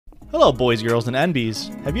Hello, boys, girls, and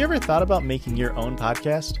NBs. Have you ever thought about making your own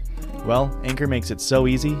podcast? Well, Anchor makes it so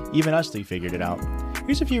easy, even Usly figured it out.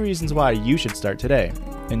 Here's a few reasons why you should start today,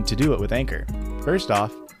 and to do it with Anchor. First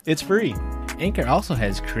off, it's free. Anchor also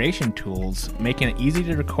has creation tools, making it easy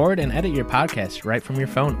to record and edit your podcast right from your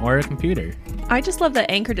phone or a computer. I just love that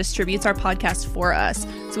Anchor distributes our podcast for us.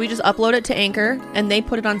 So we just upload it to Anchor, and they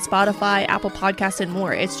put it on Spotify, Apple Podcasts, and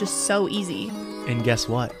more. It's just so easy. And guess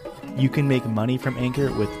what? You can make money from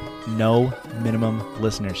Anchor with no minimum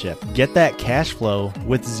listenership. Get that cash flow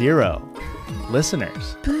with 0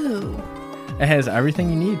 listeners. Boo. It has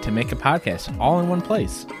everything you need to make a podcast all in one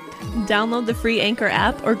place. Download the free Anchor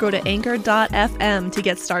app or go to anchor.fm to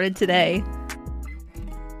get started today.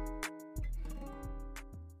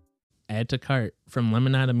 Add to Cart from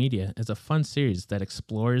Lemonada Media is a fun series that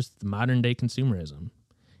explores the modern-day consumerism.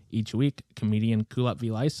 Each week, comedian Kulap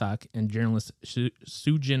Vilaysack and journalist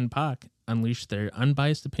Sujin Pak unleash their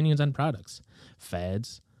unbiased opinions on products,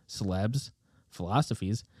 fads, celebs,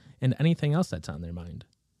 philosophies, and anything else that's on their mind.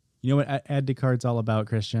 You know what Add to Cart's all about,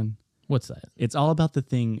 Christian? What's that? It's all about the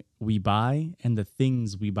thing we buy and the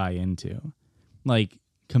things we buy into. Like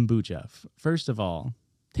kombucha. First of all,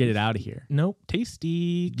 get it out of here. Nope.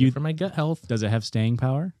 Tasty. Good for my gut health. Does it have staying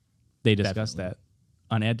power? They discussed Definitely.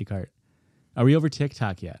 that on Add to Cart. Are we over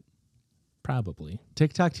TikTok yet? Probably.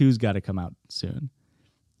 TikTok 2's got to come out soon.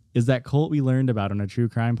 Is that cult we learned about on a true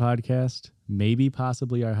crime podcast maybe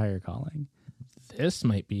possibly our higher calling? This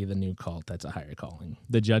might be the new cult that's a higher calling.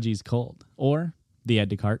 The Judgy's cult or the Add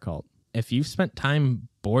to Cart cult. If you've spent time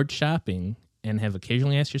bored shopping and have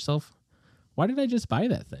occasionally asked yourself, why did I just buy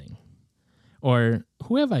that thing? Or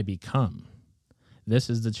who have I become? This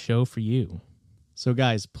is the show for you. So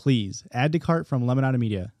guys, please, Add to Cart from Lemonada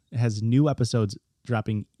Media. It has new episodes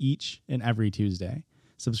dropping each and every Tuesday.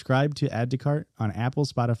 Subscribe to Add to Cart on Apple,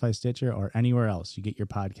 Spotify, Stitcher, or anywhere else you get your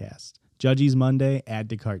podcast. Judgy's Monday, Add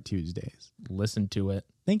to Cart Tuesdays. Listen to it.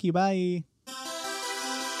 Thank you. Bye.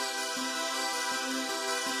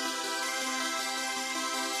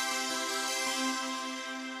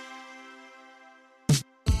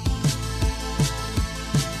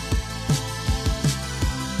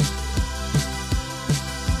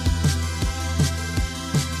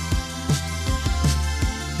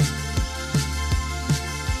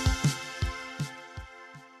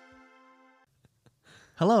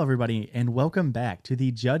 Hello, everybody, and welcome back to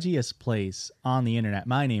the judgiest place on the internet.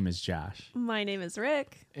 My name is Josh. My name is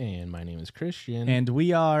Rick. And my name is Christian. And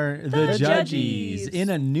we are the Judgies Judgies. in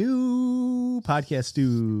a new podcast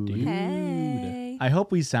studio. Hey. I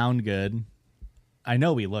hope we sound good. I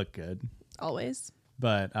know we look good. Always.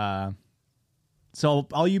 But, so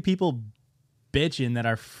all you people bitching that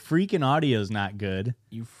our freaking audio's not good.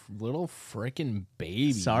 you little frickin'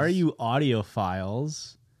 babies. Sorry, you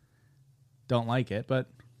audiophiles. Don't like it, but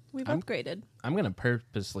We've upgraded. I'm going to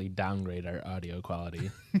purposely downgrade our audio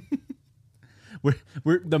quality. we're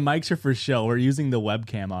the mics are for show. We're using the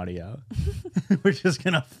webcam audio. We're just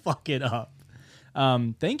gonna fuck it up.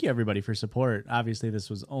 Thank you everybody for support. Obviously, this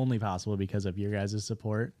was only possible because of your guys'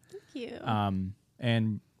 support. Thank you.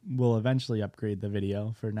 And we'll eventually upgrade the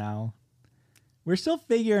video. For now, we're still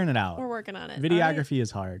figuring it out. We're working on it. Videography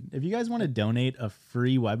is hard. If you guys want to donate a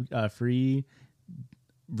free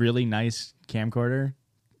really nice camcorder,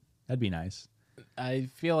 that'd be nice. I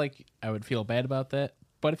feel like I would feel bad about that.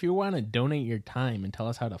 But if you want to donate your time and tell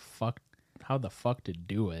us how the fuck to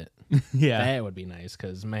do it, Yeah. that would be nice.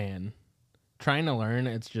 Because, man, trying to learn,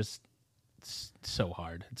 it's so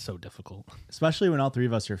hard. It's so difficult. Especially when all three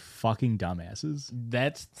of us are fucking dumbasses.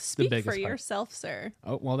 That's Speak the biggest for part. yourself, sir.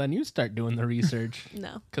 Oh, well, then you start doing the research.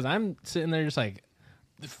 No. Because I'm sitting there just like,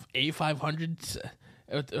 A500,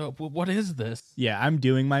 what is this? Yeah, I'm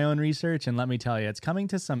doing my own research, and let me tell you, it's coming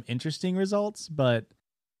to some interesting results, but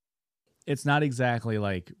it's not exactly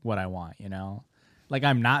like what I want, you know? Like,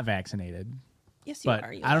 I'm not vaccinated, Yes, you but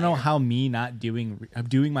are. You I don't know liar. how me not doing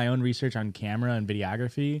my own research on camera and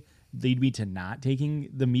videography lead me to not taking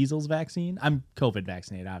the measles vaccine. I'm COVID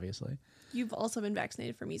vaccinated, obviously. You've also been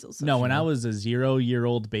vaccinated for measles. So No, when I was a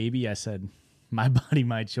 0-year-old baby, I said, my body,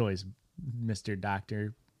 my choice, Mr.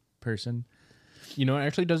 Doctor person. You know, it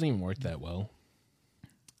actually doesn't even work that well.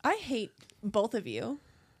 I hate both of you,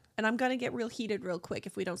 and I'm going to get real heated real quick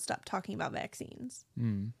if we don't stop talking about vaccines.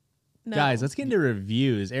 No, Guys, let's get into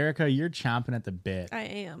reviews. Erica, you're chomping at the bit. I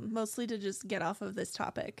am, mostly to just get off of this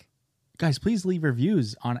topic. Guys, please leave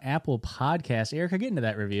reviews on Apple Podcasts. Erica, get into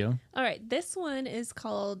that review. All right, this one is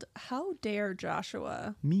called How Dare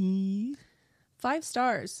Joshua? Me. 5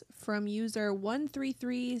 stars from user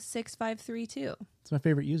 1336532. It's my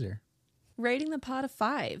favorite user. Rating the pod a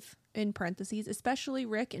 5, in parentheses, especially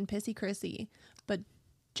Rick and Pissy Chrissy. But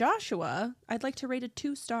Joshua, I'd like to rate it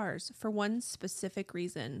 2 stars for one specific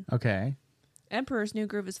reason. Okay. Emperor's New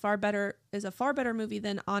Groove is a far better movie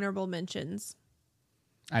than Honorable Mentions.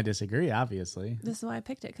 I disagree, obviously. This is why I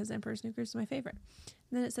picked it, because Emperor's New Groove is my favorite.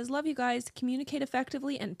 And then it says, love you guys, communicate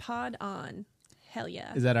effectively, and pod on. Hell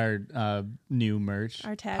yeah. Is that our new merch?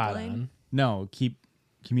 Our Pod tagline. on. No,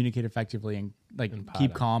 communicate effectively and And pod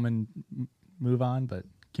keep on. calm and move on, but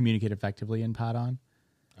communicate effectively and pod on.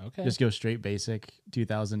 Okay. Just go straight basic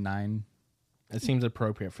 2009. That seems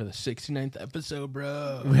appropriate for the 69th episode,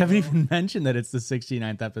 bro. We haven't even mentioned that it's the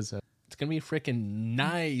 69th episode. It's going to be freaking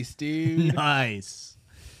nice, dude. Nice.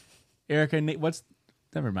 Erica,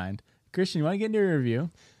 never mind. Christian, you want to get into a review?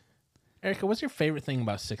 Erica, what's your favorite thing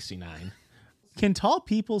about 69? Can tall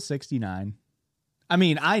people 69? I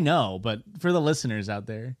mean, I know, but for the listeners out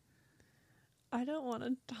there. I don't want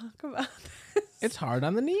to talk about this. It's hard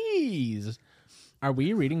on the knees. Are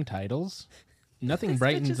we reading titles? Nothing This bitch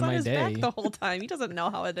brightens is on my his day. back the whole time. He doesn't know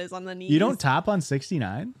how it is on the knees. You don't top on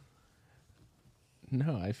 69?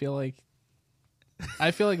 No, I feel like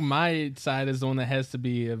my side is the one that has to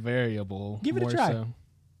be a variable. Give it a more try. So.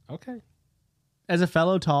 Okay. As a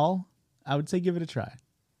fellow tall, I would say give it a try.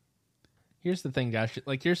 Here's the thing, Josh.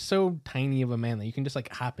 Like, you're so tiny of a man that you can just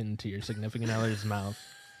like hop into your significant other's mouth,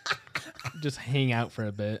 just hang out for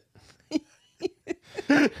a bit.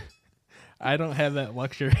 I don't have that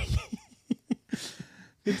luxury.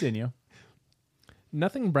 Continue.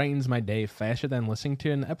 Nothing brightens my day faster than listening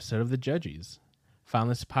to an episode of The Judges. Found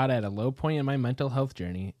this pod at a low point in my mental health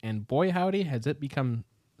journey, and boy howdy has it become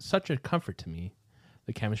such a comfort to me.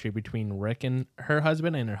 The chemistry between Rick and her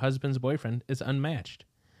husband and her husband's boyfriend is unmatched.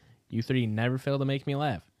 You three never fail to make me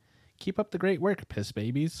laugh. Keep up the great work, piss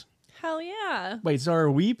babies. Hell yeah. Wait, so are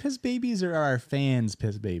we piss babies or are our fans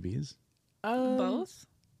piss babies? Both?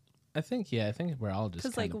 I think we're all just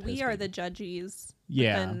Because, like, kinda we piss are the babies. judgies.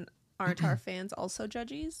 Yeah. But then aren't our fans also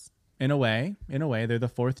judgies? In a way, they're the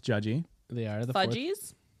fourth judgy. They are the fourth-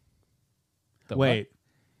 Fudgies? the Wait,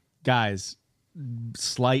 guys,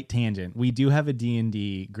 slight tangent. We do have a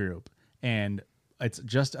D&D group, and it's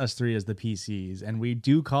just us three as the PCs, and we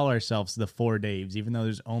do call ourselves the Four Daves, even though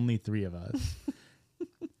there's only 3 of us.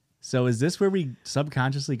 So is this where we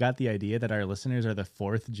subconsciously got the idea that our listeners are the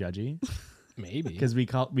fourth judgy? what? Maybe. Because we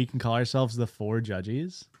can call ourselves the Four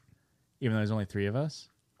Judgies, even though there's only 3 of us?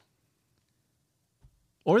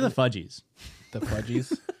 Or the Fudgies, The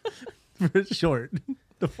Fudgies. for short.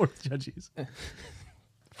 The fourth Judgies.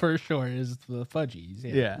 For sure is the Fudgies.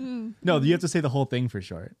 Yeah. No, you have to say the whole thing for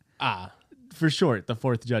short. Ah, For short, the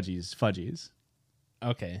fourth Judgies, Fudgies.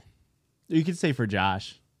 okay. You could say for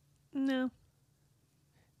Josh. No.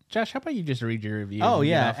 Josh, how about you just read your review? Oh and get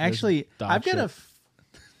yeah, off this actually, dog I've got shit?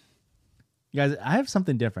 you guys. I have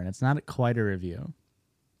something different. It's not quite a review,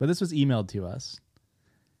 but this was emailed to us.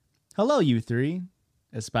 Hello, you three,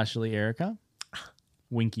 especially Erica.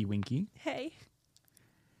 Winky, winky. Hey.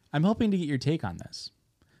 I'm hoping to get your take on this.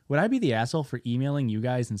 Would I be the asshole for emailing you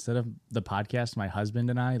guys instead of the podcast my husband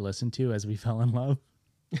and I listened to as we fell in love?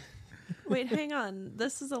 Wait, hang on.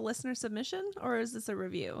 This is a listener submission or is this a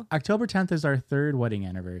review? October 10th is our 3rd wedding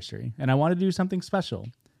anniversary, and I wanted to do something special.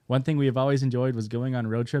 One thing we have always enjoyed was going on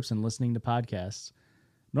road trips and listening to podcasts.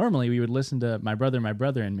 Normally, we would listen to My Brother,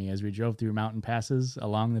 and Me as we drove through mountain passes,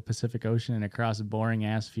 along the Pacific Ocean, and across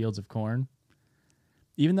boring-ass fields of corn.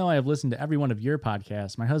 Even though I have listened to every one of your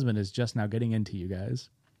podcasts, my husband is just now getting into you guys.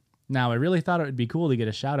 Now, I really thought it would be cool to get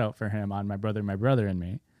a shout-out for him on My Brother, and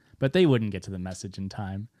Me, but they wouldn't get to the message in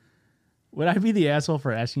time. Would I be the asshole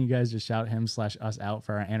for asking you guys to shout him/us out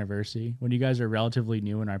for our anniversary when you guys are relatively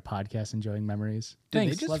new in our podcast enjoying memories? Did they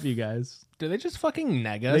Thanks, just love you guys. Do they just fucking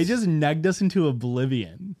neg us? They just negged us into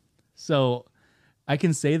oblivion. So I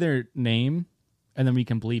can say their name and then we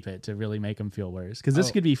can bleep it to really make them feel worse. Because this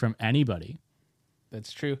Oh. could be from anybody.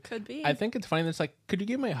 That's true. Could be. I think it's funny. That's like, could you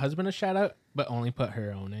give my husband a shout out, but only put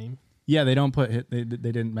her own name? Yeah, they don't put they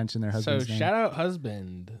didn't mention their So husband's name. shout out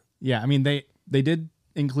husband. Yeah, I mean they did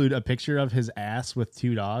include a picture of his ass with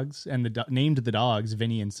 2 dogs and named the dogs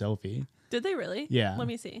Vinny and Sophie. Did they really? Yeah. Let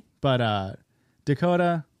me see. But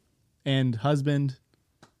Dakota and husband,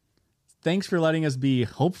 thanks for letting us be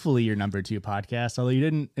hopefully your number 2 podcast, although you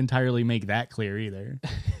didn't entirely make that clear either.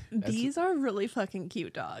 These are really fucking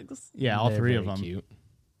cute dogs. Yeah, all They're 3 of very them. Cute.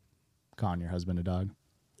 Calling your husband a dog.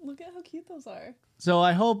 Look at how cute those are. So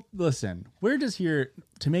I hope, listen, we're just here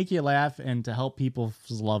to make you laugh and to help people's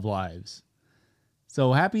love lives.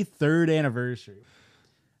 So happy 3rd anniversary.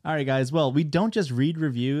 All right, guys. Well, we don't just read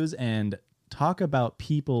reviews and talk about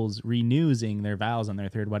people's renewing their vows on their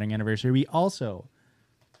 3rd wedding anniversary. We also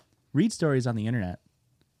read stories on the internet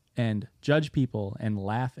and judge people and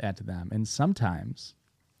laugh at them. And sometimes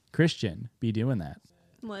Christian be doing that.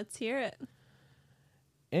 Let's hear it.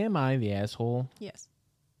 Am I the asshole? Yes.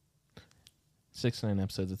 69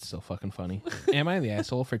 episodes, it's still fucking funny. Am I the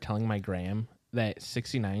asshole for telling my gram that at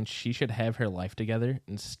 69 she should have her life together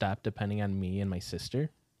and stop depending on me and my sister?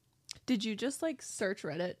 Did you just like search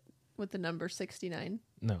Reddit with the number 69?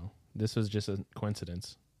 No, this was just a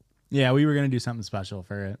coincidence. Yeah, we were going to do something special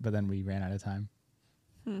for it, but then we ran out of time.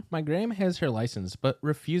 My gram has her license but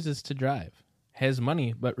refuses to drive. Has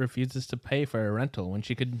money but refuses to pay for a rental when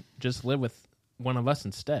she could just live with one of us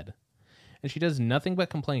instead. And she does nothing but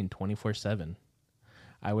complain 24/7.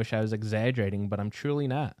 I wish I was exaggerating, but I'm truly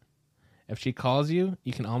not. If she calls you,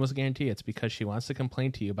 you can almost guarantee it's because she wants to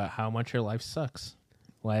complain to you about how much her life sucks.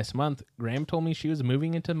 Last month, Graham told me she was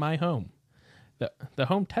moving into my home. The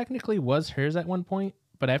home technically was hers at one point,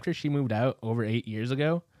 but after she moved out over 8 years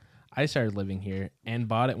ago, I started living here and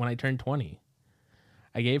bought it when I turned 20.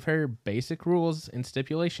 I gave her basic rules and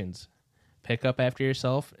stipulations. Pick up after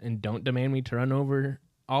yourself and don't demand me to run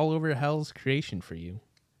all over hell's creation for you.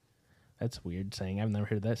 That's weird saying. I've never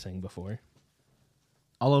heard that saying before.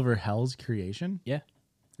 All over hell's creation? Yeah.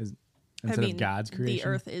 Instead of God's creation? The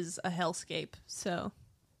earth is a hellscape, so.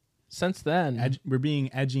 Since then, We're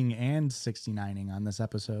being edging and 69ing on this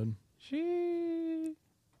episode.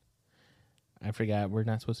 I forgot. We're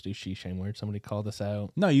not supposed to do sheesh anymore. Somebody called us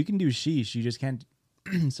out. No, you can do sheesh. You just can't.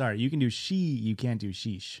 Sorry, you can do she. You can't do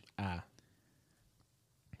sheesh.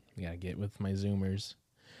 You gotta get with my Zoomers.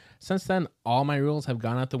 Since then, all my rules have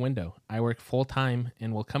gone out the window. I work full time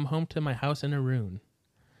and will come home to my house in a ruin.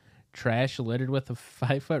 Trash littered with a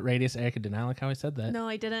 5-foot radius. Erica did not like how I said that. No,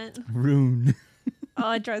 I didn't. Rune.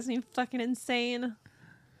 Oh, it drives me fucking insane.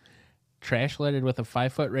 Trash littered with a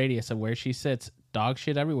 5-foot radius of where she sits. Dog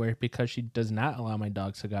shit everywhere because she does not allow my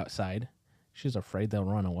dogs to go outside. She's afraid they'll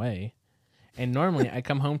run away. And normally I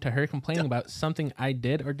come home to her complaining about something I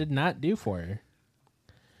did or did not do for her.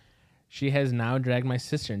 She has now dragged my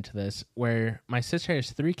sister into this, where my sister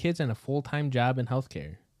has 3 kids and a full-time job in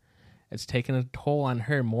healthcare. It's taken a toll on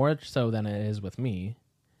her more so than it is with me.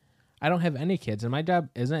 I don't have any kids, and my job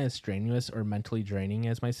isn't as strenuous or mentally draining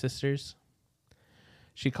as my sister's.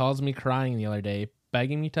 She calls me crying the other day,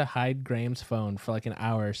 begging me to hide Graham's phone for like an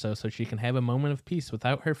hour or so she can have a moment of peace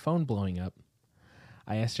without her phone blowing up.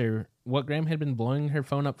 I asked her what Graham had been blowing her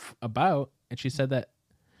phone up about, and she said that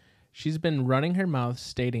she's been running her mouth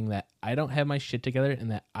stating that I don't have my shit together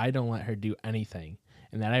and that I don't let her do anything,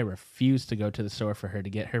 and that I refuse to go to the store for her to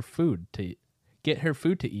get her food to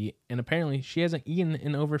eat, and apparently she hasn't eaten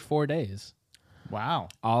in over 4 days. Wow.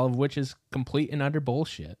 All of which is complete and utter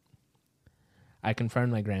bullshit. I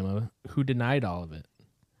confronted my grandma, who denied all of it.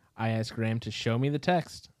 I asked Graham to show me the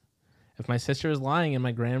text. If my sister is lying,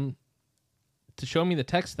 to show me the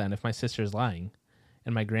text then if my sister is lying,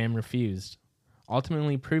 and my Graham refused,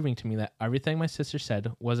 ultimately proving to me that everything my sister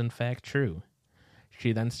said was in fact true.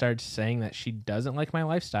 She then started saying that she doesn't like my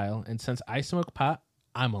lifestyle, and since I smoke pot,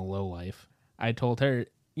 I'm a lowlife. I told her,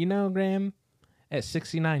 Graham, at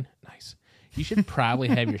 69, nice, you should probably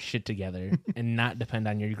have your shit together and not depend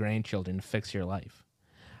on your grandchildren to fix your life.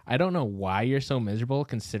 I don't know why you're so miserable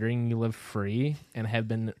considering you live free and have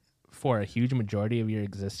been for a huge majority of your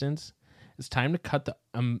existence. It's time to cut the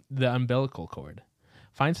umbilical cord.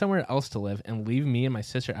 Find somewhere else to live and leave me and my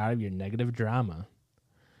sister out of your negative drama.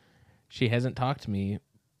 She hasn't talked to me,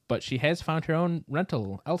 but she has found her own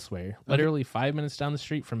rental elsewhere, literally 5 minutes down the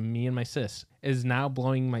street from me and my sis. Is now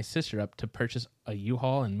blowing my sister up to purchase a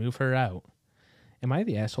U-Haul and move her out. Am I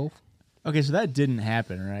the asshole? Okay, so that didn't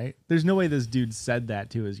happen, right? There's no way this dude said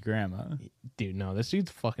that to his grandma. Dude, no, this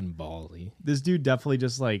dude's fucking ballsy. This dude definitely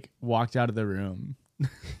just like walked out of the room.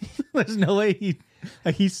 There's no way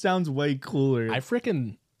he sounds way cooler. I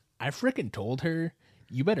freaking told her,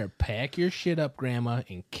 you better pack your shit up, grandma,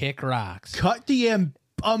 and kick rocks. Cut the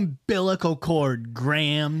umbilical cord,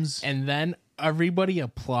 Grams. And then everybody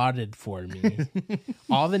applauded for me.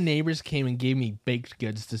 All the neighbors came and gave me baked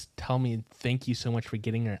goods to tell me thank you so much for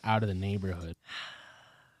getting her out of the neighborhood.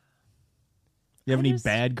 You have any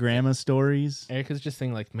bad grandma stories? Erica's just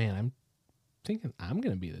thinking like, man, I'm thinking I'm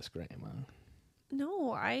going to be this grandma.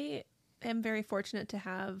 No, I am very fortunate to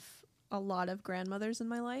have a lot of grandmothers in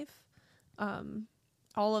my life.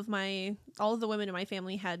 All of the women in my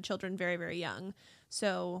family had children very, very young.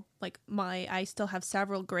 So like I still have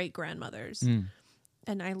several great grandmothers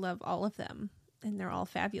and I love all of them and they're all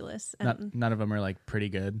fabulous. And None of them are like pretty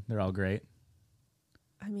good. They're all great.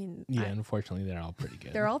 I mean, yeah, unfortunately they're all pretty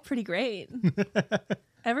good. They're all pretty great.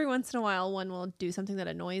 Every once in a while one will do something that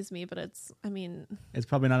annoys me, but it's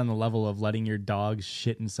probably not on the level of letting your dog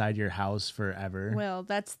shit inside your house forever. Well,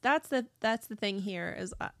 that's the thing here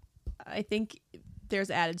is I think there's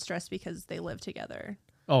added stress because they live together.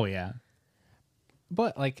 Oh yeah.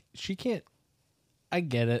 But like she can't. I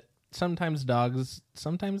get it. Sometimes dogs.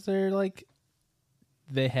 Sometimes they're like,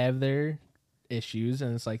 they have their issues,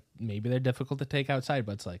 and it's like maybe they're difficult to take outside.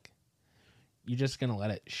 But it's like, you're just gonna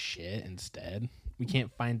let it shit instead. We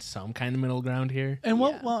can't find some kind of middle ground here. And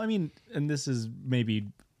Yeah. well, I mean, and this is maybe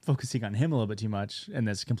focusing on him a little bit too much in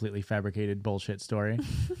this completely fabricated bullshit story.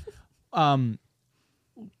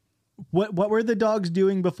 What were the dogs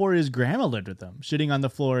doing before his grandma lived with them? Shitting on the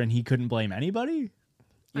floor, and he couldn't blame anybody?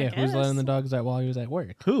 I Yeah, who's letting the guess. dogs out while he was at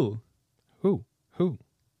work? Who? Who?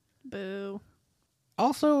 Boo.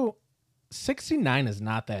 Also, 69 is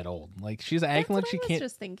not that old. Like she's acting like That's she what I was can't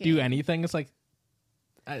just thinking. do anything. It's like,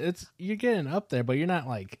 you're getting up there, but you're not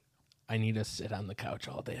like, I need to sit on the couch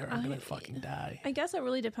all day or I'm gonna fucking die. I guess it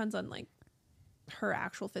really depends on like her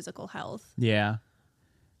actual physical health. Yeah.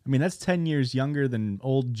 I mean, that's 10 years younger than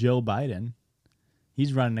old Joe Biden.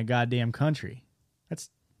 He's running a goddamn country. That's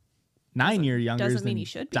 9 years younger doesn't mean than he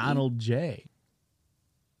should be. Donald J.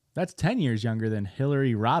 That's 10 years younger than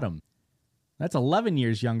Hillary Rodham. That's 11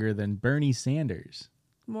 years younger than Bernie Sanders.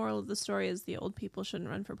 Moral of the story is the old people shouldn't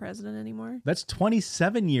run for president anymore. That's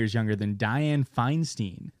 27 years younger than Dianne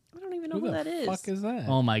Feinstein. I don't even know Who who the that is. fuck is that?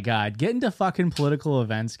 Oh my God. Get into fucking political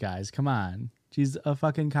events, guys. Come on. She's a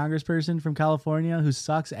fucking congressperson from California who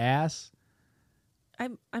sucks ass.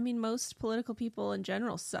 I mean, most political people in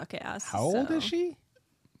general suck ass. How old so- is she?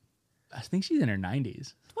 I think she's in her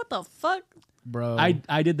 90s. What the fuck? Bro.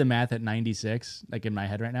 I did the math at 96, like in my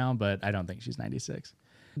head right now, but I don't think she's 96.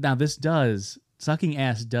 Now, sucking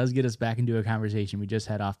ass does get us back into a conversation we just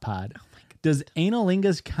had off pod. Oh my God. Does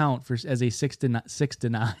analingus count as a 6 to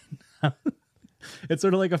 9? It's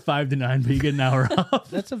sort of like a 5 to 9, but you get an hour off.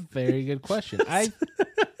 That's a very good question.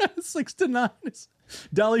 6 to 9.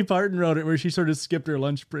 Dolly Parton wrote it where she sort of skipped her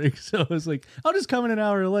lunch break. So it was like, I'll just come in an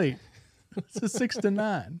hour late. It's a 6 to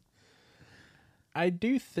 9. I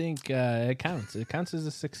do think it counts. It counts as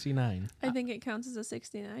a 69. I think it counts as a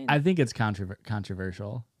 69. I think it's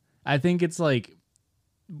controversial. I think it's like,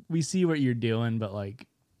 we see what you're doing, but like,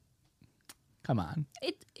 come on.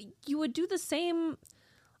 You would do the same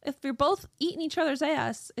if you're both eating each other's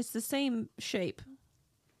ass. It's the same shape.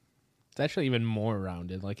 It's actually even more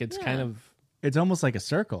rounded. Like it's kind Yeah. of, It's almost like a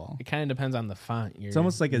circle. it kind of depends on the font. It's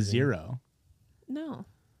almost like a 0. No.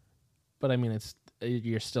 But I mean,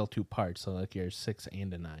 you're still 2 parts, so like you're 6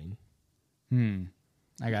 and a 9.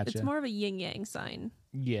 I got It's you. more of a yin yang sign.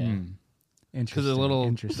 Yeah, because Interesting.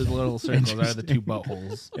 the little circles are the 2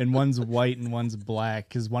 buttholes. And one's white and one's black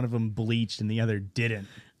because one of them bleached and the other didn't.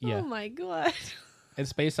 Yeah, Oh my god.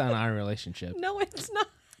 it's based on our relationship. No, it's not.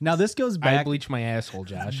 Now this goes I back. bleach my asshole,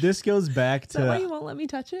 Josh. This goes back Is that why you to. won't let me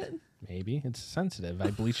touch it? Maybe it's sensitive. I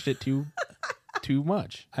bleached it too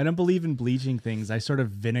much. I don't believe in bleaching things. I sort of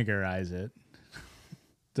vinegarize it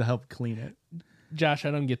to help clean it. Josh,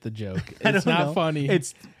 I don't get the joke. I It's don't not know. funny.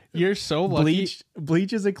 It's You're so lucky.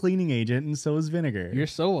 bleach is a cleaning agent, and so is vinegar. You're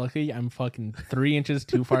so lucky. I'm fucking 3 inches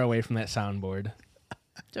too far away from that soundboard.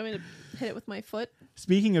 Do you want me to hit it with my foot?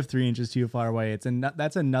 Speaking of 3 inches too far away,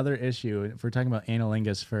 that's another issue if we're talking about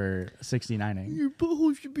analingus for 69ing. Your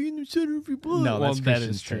butthole should be in the center of your butt. No, that's that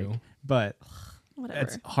Christian's is true. take. But Whatever.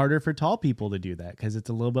 it's harder for tall people to do that because it's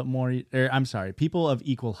a little bit more. I'm sorry, people of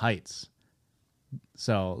equal heights.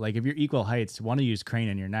 So, like, if you're equal heights, you want to use crane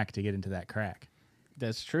in your neck to get into that crack.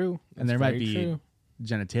 That's true. And there might be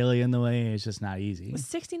genitalia in the way. It's just not easy.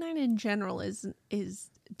 69 in general is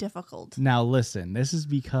difficult. Now, listen, this is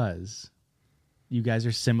because you guys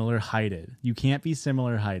are similar heighted. You can't be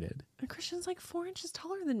similar heighted. And Christian's like 4 inches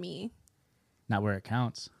taller than me. Not where it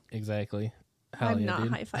counts. Exactly. Hell I'm yeah, not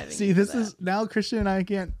dude. high fiving. See, this is now Christian and I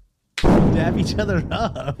can't dab each other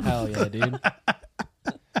up. Hell yeah, dude.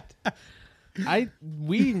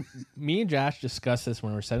 Me and Josh discussed this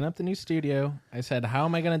when we were setting up the new studio. I said, how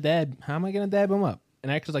am I gonna dab him up?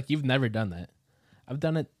 And Ax was like, you've never done that. I've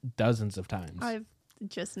done it dozens of times. I've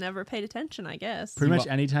just never paid attention, I guess. Pretty much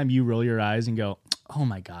anytime you roll your eyes and go, oh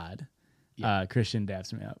my God, Christian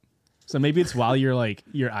dabs me up. So maybe it's while you're like,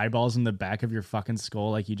 your eyeballs in the back of your fucking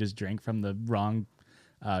skull, like you just drank from the wrong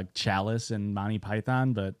chalice in Monty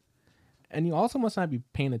Python, but And you also must not be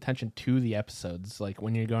paying attention to the episodes, like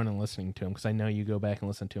when you're going and listening to them, because I know you go back and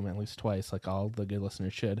listen to them at least twice, like all the good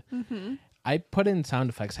listeners should. Mm-hmm. I put in sound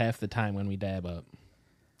effects half the time when we dab up.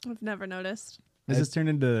 I've never noticed. this has turned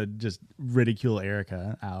into just ridicule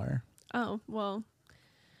Erica hour. Oh, well.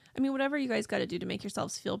 I mean, whatever you guys got to do to make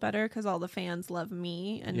yourselves feel better, because all the fans love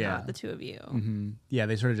me and Yeah. not the two of you. Mm-hmm. Yeah,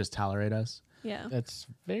 they sort of just tolerate us. Yeah. That's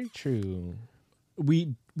very true.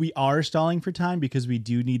 We are stalling for time because we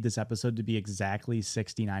do need this episode to be exactly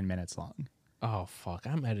 69 minutes long. Oh, fuck.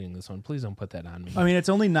 I'm editing this one. Please don't put that on me. I mean, it's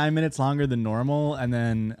only 9 minutes longer than normal, and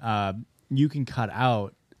then you can cut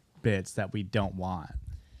out bits that we don't want.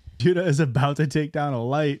 Judah is about to take down a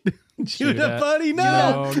light. Judah, buddy,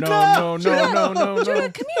 no. No.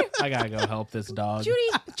 Judah, come here. I gotta go help this dog. Judy,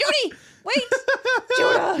 wait.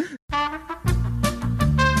 Judah.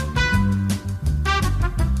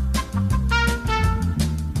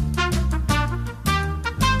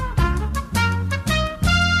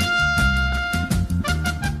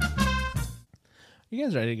 You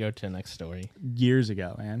guys ready to go to the next story? Years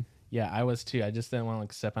ago, man. Yeah, I was too. I just didn't want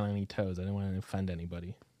to step on any toes. I didn't want to offend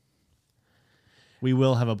anybody. We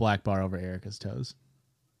will have a black bar over Erica's toes.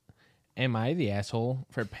 Am I the asshole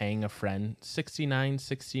for paying a friend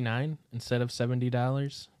 $69.69 instead of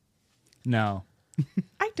 $70? No.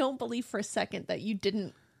 I don't believe for a second that you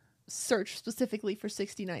didn't search specifically for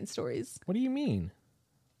 69 stories. What do you mean?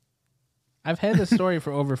 I've had this story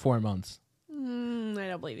for over 4 months. I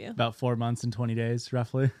don't believe you. About 4 months and 20 days,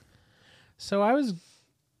 roughly. So I was...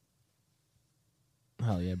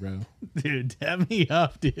 Hell yeah, bro. Dude, dap me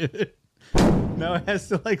up, dude. No, it has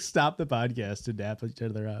to stop the podcast to dap each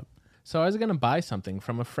other up. So I was going to buy something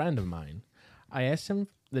from a friend of mine. I asked him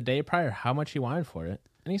the day prior how much he wanted for it,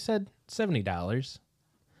 and he said $70.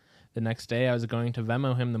 The next day, I was going to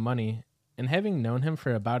Venmo him the money, and having known him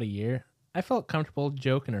for about a year, I felt comfortable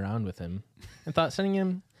joking around with him and thought sending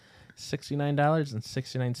him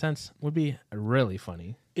 $69.69 would be really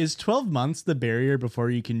funny. Is 12 months the barrier before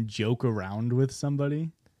you can joke around with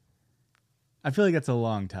somebody? I feel like that's a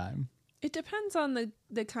long time. It depends on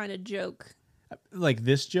the kind of joke. Like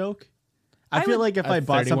this joke? I I feel would- like if A I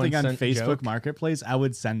bought something on 31-cent Facebook joke? Marketplace, I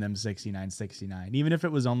would send them $69.69, even if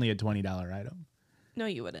it was only a $20 item. No,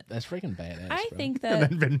 you wouldn't. That's freaking badass, I bro. think And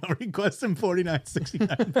that then Venmo request them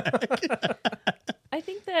 $49.69 back.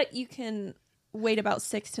 you can wait about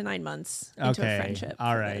 6 to 9 months into a friendship.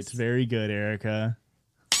 All for right. this. Very good, Erica.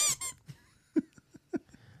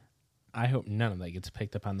 I hope none of that gets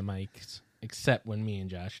picked up on the mics, except when me and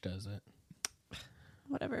Josh does it.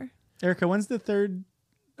 Whatever. Erica, when's the third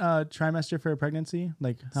trimester for a pregnancy?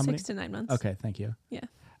 Like how 6 many? to 9 months. Okay, thank you. Yeah.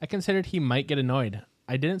 I considered he might get annoyed.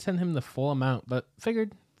 I didn't send him the full amount, but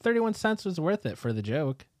figured 31 cents was worth it for the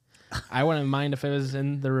joke. I wouldn't mind if it was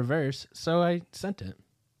in the reverse, so I sent it.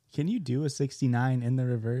 Can you do a 69 in the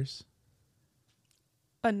reverse?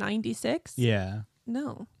 A 96? Yeah.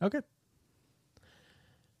 No. Okay.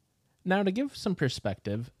 Now, to give some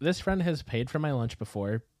perspective, this friend has paid for my lunch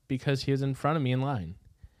before because he was in front of me in line.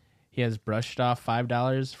 He has brushed off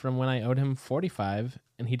 $5 from when I owed him $45,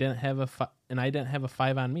 and he didn't have I didn't have a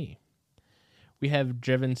 $5 on me. We have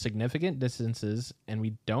driven significant distances, and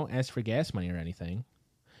we don't ask for gas money or anything.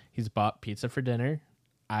 He's bought pizza for dinner.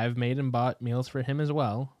 I've made and bought meals for him as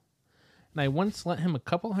well. And I once lent him a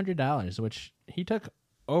couple $100, which he took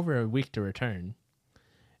over a week to return.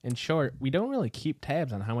 In short, we don't really keep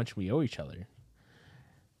tabs on how much we owe each other.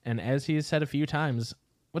 And as he has said a few times,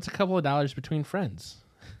 what's a couple of dollars between friends?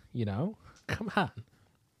 You know? Come on.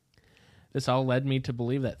 This all led me to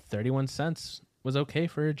believe that 31 cents was okay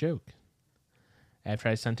for a joke. After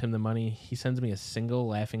I sent him the money, he sends me a single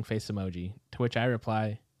laughing face emoji, to which I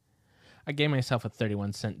reply, I gave myself a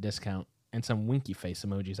 31-cent discount and some winky face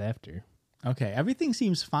emojis after. Okay. Everything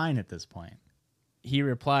seems fine at this point. He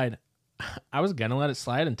replied, I was going to let it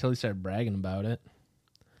slide until he started bragging about it.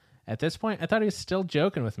 At this point, I thought he was still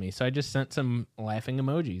joking with me, so I just sent some laughing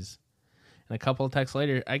emojis. And a couple of texts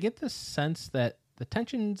later, I get the sense that the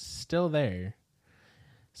tension's still there.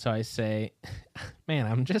 So I say, man,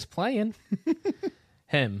 I'm just playing.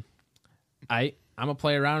 Him, I'm going to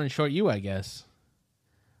play around and short you, I guess.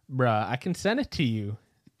 Bruh, I can send it to you.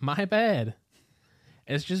 My bad.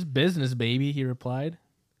 It's just business, baby, he replied.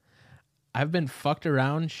 I've been fucked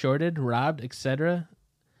around, shorted, robbed, etc.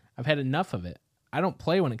 I've had enough of it. I don't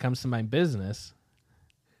play when it comes to my business.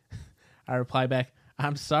 I reply back,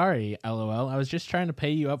 I'm sorry, LOL. I was just trying to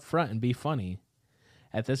pay you up front and be funny.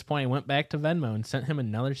 At this point, I went back to Venmo and sent him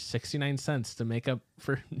another 69 cents to make up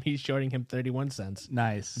for me shorting him 31 cents.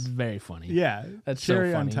 Nice. It's very funny. Yeah. That's so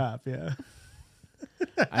cherry on funny. top. Yeah.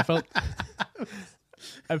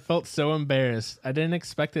 I felt so embarrassed. I didn't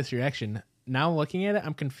expect this reaction. Now looking at it,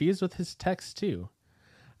 I'm confused with his text too.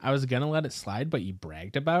 I was going to let it slide, but you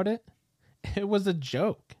bragged about it? It was a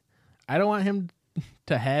joke. I don't want him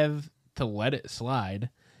to have to let it slide.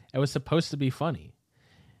 It was supposed to be funny.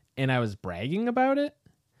 And I was bragging about it?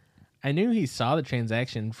 I knew he saw the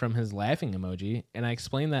transaction from his laughing emoji, and I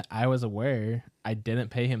explained that I was aware I didn't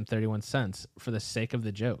pay him 31 cents for the sake of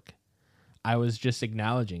the joke. I was just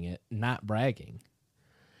acknowledging it, not bragging.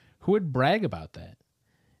 Who would brag about that?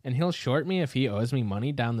 and he'll short me if he owes me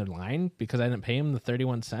money down the line because I didn't pay him the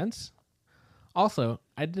 31 cents. Also,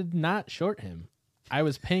 I did not short him. I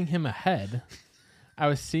was paying him ahead. I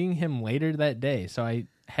was seeing him later that day, so I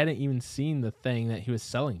hadn't even seen the thing that he was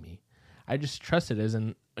selling me. I just trusted it was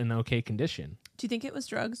in an okay condition. Do you think it was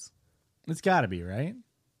drugs? It's got to be, right?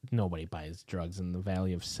 Nobody buys drugs in the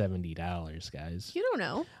value of $70, guys. You don't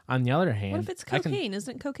know. On the other hand, What if it's cocaine?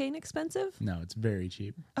 Isn't cocaine expensive? No, it's very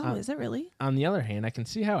cheap. Oh, is it really? On the other hand, I can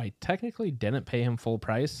see how I technically didn't pay him full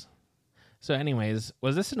price. So anyways,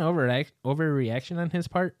 was this an overreaction on his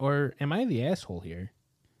part, or am I the asshole here?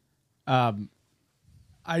 I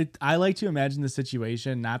like to imagine the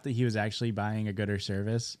situation, not that he was actually buying a good or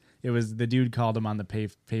service. It was the dude called him on the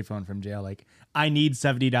payphone from jail, like, I need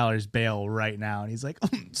 $70 bail right now. And he's like,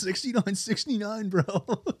 $69.69, bro.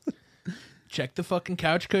 Check the fucking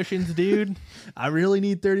couch cushions, dude. I really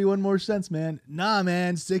need 31 more cents, man. Nah,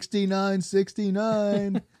 man,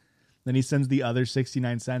 $69.69. Then he sends the other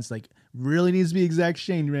 69 cents, like, really needs to be exact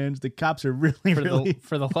exchange, man. The cops are really...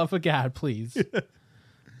 For the love of God, please.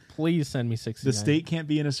 Please send me 69. The state can't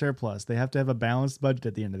be in a surplus. They have to have a balanced budget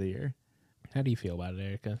at the end of the year. How do you feel about it,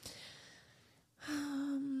 Erica?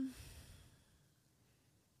 I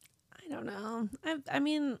don't know. I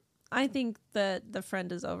mean, I think that the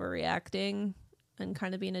friend is overreacting and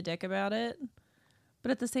kind of being a dick about it.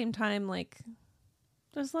 But at the same time, like,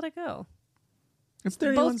 just let it go. It's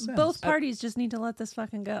 31 cents. Both parties just need to let this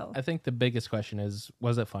fucking go. I think the biggest question is,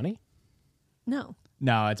 was it funny? No.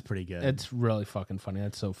 No, it's pretty good. It's really fucking funny.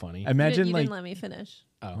 That's so funny. Imagine, you like... didn't let me finish.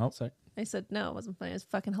 Oh, sorry. I said, no, it wasn't funny. It was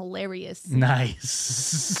fucking hilarious.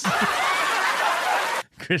 Nice.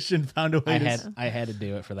 Christian found a way I had to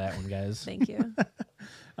do it for that one, guys. Thank you.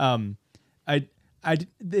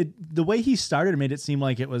 The way he started made it seem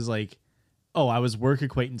like it was like, oh, I was work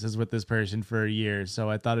acquaintances with this person for a year, so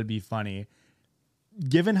I thought it'd be funny.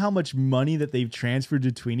 Given how much money that they've transferred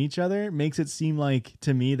between each other, makes it seem like,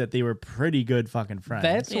 to me, that they were pretty good fucking friends.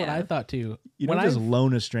 That's what I thought too. You don't just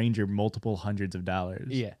loan a stranger multiple hundreds of dollars.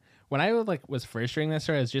 Yeah. When I was first reading that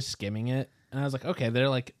story, I was just skimming it, and I was like, okay, they're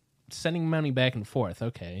like sending money back and forth.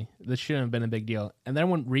 Okay, this shouldn't have been a big deal. And then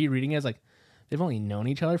when rereading it, I was like, they've only known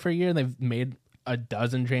each other for a year, and they've made a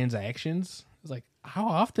dozen transactions. I was like, how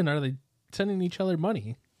often are they sending each other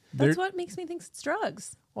money? That's what makes me think it's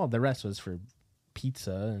drugs. Well, the rest was for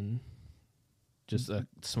pizza and just a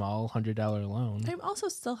small $100 loan. I'm also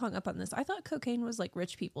still hung up on this. I thought cocaine was like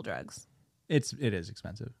rich people drugs. It is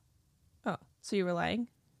expensive. Oh, so you were lying?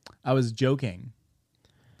 I was joking.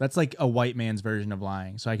 That's like a white man's version of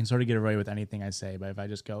lying. So I can sort of get away with anything I say. But if I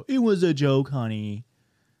just go, it was a joke, honey.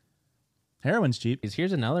 Heroin's cheap.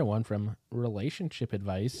 Here's another one from Relationship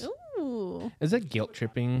Advice. Ooh. Is it guilt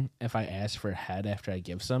tripping if I ask for head after I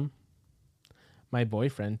give some? My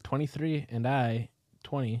boyfriend, 23, and I,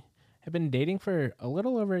 20, have been dating for a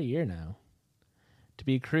little over a year now. To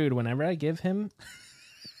be crude, whenever I give him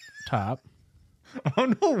top... I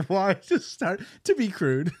don't know why. Just start to be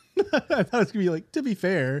crude. I thought it was gonna be like, to be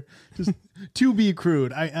fair, just to be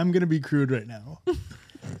crude. I'm gonna be crude right now,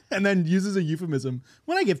 and then uses a euphemism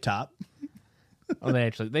when I give top. Oh,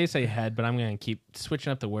 they say head, but I'm gonna keep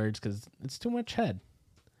switching up the words because it's too much head.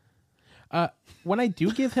 When I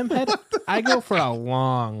do give him head, I go for a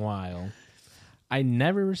long while. I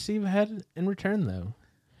never receive head in return, though.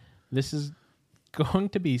 This is going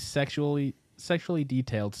to be sexually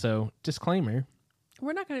detailed, so disclaimer.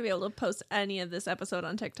 We're not going to be able to post any of this episode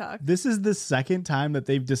on TikTok. This is the second time that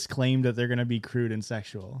they've disclaimed that they're going to be crude and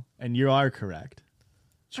sexual, and you are correct.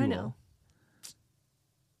 I know.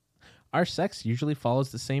 Our sex usually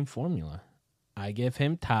follows the same formula. I give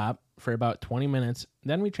him top for about 20 minutes,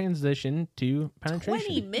 then we transition to penetration.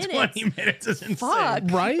 20 minutes? 20 minutes is insane. Fuck.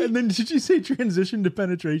 Right? And then did you say transition to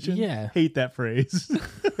penetration? Yeah. Hate that phrase.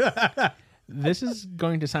 This is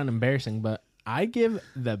going to sound embarrassing, but I give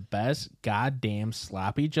the best goddamn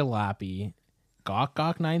sloppy jalopy Gawk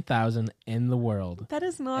Gawk 9000 in the world. That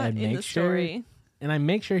is not in the story. And I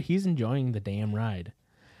make sure he's enjoying the damn ride.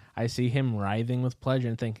 I see him writhing with pleasure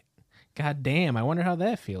and think, God damn, I wonder how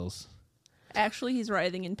that feels. Actually, he's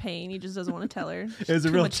writhing in pain. He just doesn't want to tell her. It's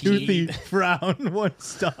a real toothy frown, 1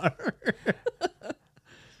 star.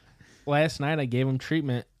 Last night I gave him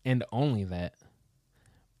treatment and only that.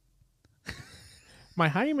 My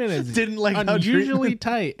hymen is Didn't like how unusually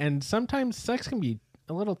tight, and sometimes sex can be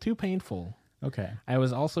a little too painful. Okay. I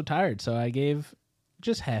was also tired, so I gave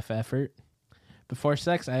just half effort. Before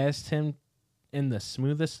sex, I asked him in the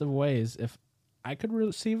smoothest of ways if I could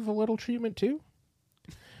receive a little treatment too,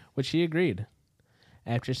 which he agreed.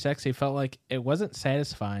 After sex, he felt like it wasn't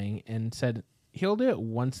satisfying and said he'll do it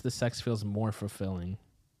once the sex feels more fulfilling.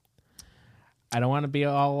 I don't want to be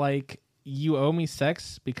all like, you owe me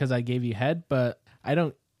sex because I gave you head, but I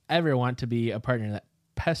don't ever want to be a partner that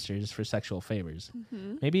pesters for sexual favors.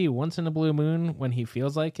 Maybe once in a blue moon when he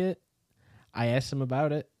feels like it, I asked him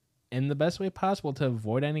about it in the best way possible to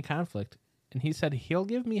avoid any conflict. And he said he'll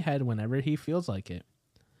give me head whenever he feels like it,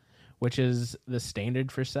 which is the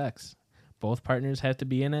standard for sex. Both partners have to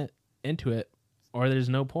be into it, or there's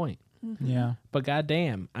no point. Yeah. But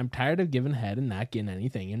goddamn, I'm tired of giving head and not getting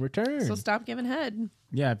anything in return. So stop giving head.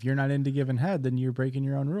 Yeah, if you're not into giving head, then you're breaking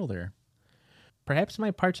your own rule there. Perhaps my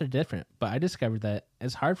parts are different, but I discovered that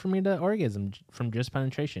it's hard for me to orgasm from just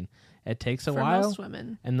penetration. It takes a For while, most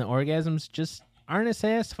women. and the orgasms just aren't as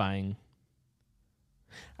satisfying.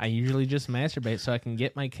 I usually just masturbate so I can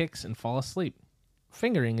get my kicks and fall asleep.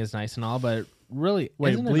 Fingering is nice and all, but it really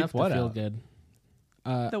Wait, isn't bleep enough to what feel out? good.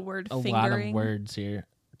 The word A fingering. lot of words here.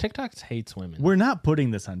 TikTok hates women. We're not putting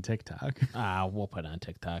this on TikTok. We'll put it on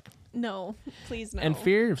TikTok. No, please no. In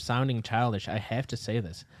fear of sounding childish, I have to say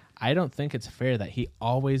this. I don't think it's fair that he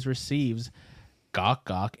always receives gawk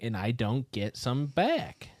gawk and I don't get some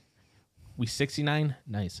back. We 69,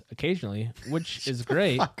 nice, occasionally, which is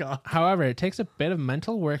great. Fuck off. However, it takes a bit of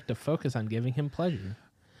mental work to focus on giving him pleasure.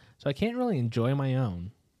 So I can't really enjoy my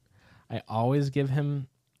own. I always give him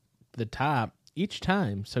the top each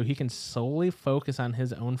time so he can solely focus on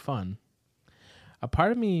his own fun. A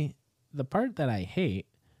part of me, the part that I hate,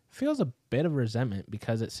 feels a bit of resentment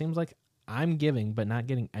because it seems like I'm giving but not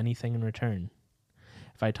getting anything in return.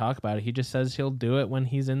 If I talk about it, he just says he'll do it when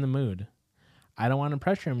he's in the mood. I don't want to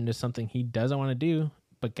pressure him into something he doesn't want to do,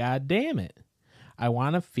 but god damn it, I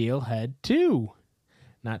want to feel head too.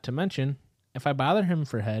 Not to mention, if I bother him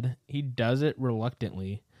for head, he does it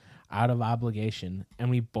reluctantly, out of obligation, and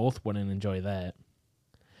we both wouldn't enjoy that.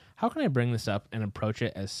 How can I bring this up and approach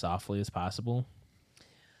it as softly as possible?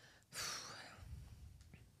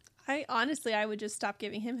 I would just stop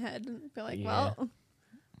giving him head and be like, Yeah. well,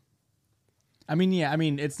 I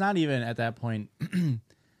mean, it's not even at that point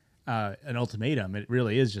an ultimatum. It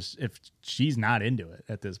really is just if she's not into it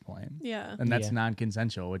at this point. yeah. And that's Yeah.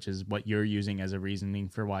 non-consensual, which is what you're using as a reasoning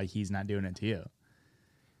for why he's not doing it to you.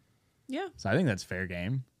 Yeah. So I think that's fair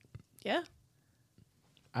game. Yeah.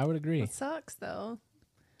 I would agree. It sucks though.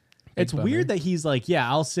 It's bummer. weird that he's like, yeah,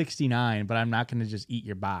 I'll 69, but I'm not going to just eat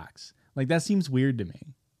your box. Like, that seems weird to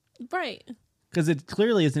me. Right. Because it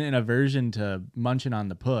clearly isn't an aversion to munching on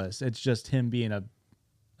the puss. It's just him being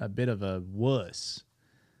a bit of a wuss.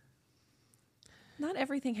 Not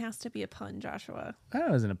everything has to be a pun, Joshua. That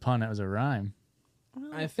wasn't a pun. That was a rhyme.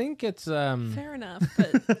 Well, I think it's fair enough,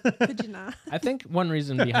 but could you not? I think one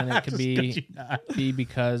reason behind it could Could you be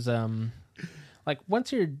because like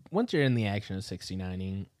once you're in the action of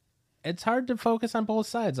 69ing, it's hard to focus on both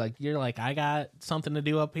sides. Like you're like, I got something to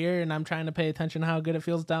do up here and I'm trying to pay attention to how good it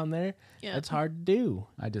feels down there. Yeah. It's hard to do.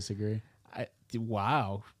 I disagree.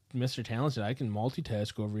 Wow, Mr. Talented, I can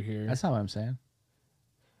multitask over here. That's not what I'm saying.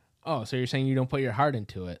 Oh, so you're saying you don't put your heart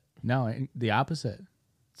into it. No, the opposite.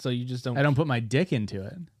 So you just don't I don't put my dick into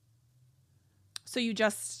it. So you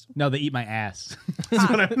just No, they eat my ass.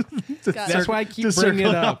 got That's it. why I keep To bringing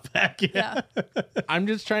it circle up. back, Yeah. I'm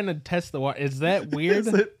just trying to test the water. Is that weird? Is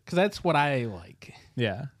it? Because that's what I like.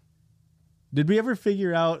 Yeah. Did we ever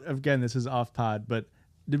figure out, again, this is off pod, but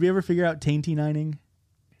did we ever figure out tainty-nining?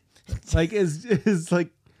 Like, is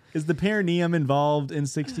the perineum involved in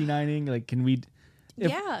 69ing? Like, can we,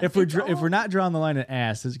 Yeah, if we're not drawing the line at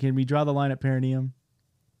ass, can we draw the line at perineum?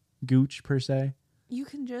 Gooch, per se? You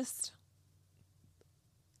can just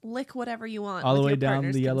lick whatever you want. All the with way your down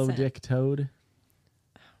partner's the yellow consent. dick toad?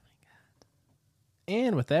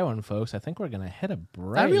 And with that one, folks, I think we're going to hit a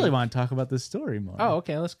break. I really want to talk about this story more. Oh,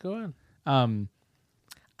 okay. Let's go on.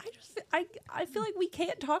 I feel like we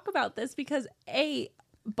can't talk about this because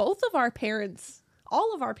both of our parents,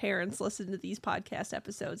 all of our parents listen to these podcast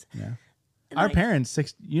episodes. Yeah. And Our I- parents,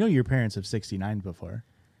 your parents have 69 before.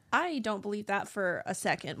 I don't believe that for a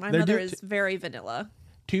second. My They're mother do- is very vanilla.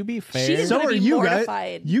 To be fair, She's So gonna are be you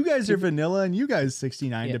mortified. guys. You guys are vanilla, and you guys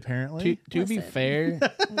 69 Yeah. apparently. to be Listen. fair,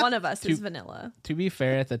 One of us is vanilla. to be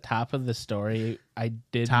fair, at the top of the story, I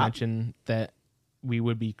did Top? mention that we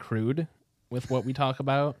would be crude with what we talk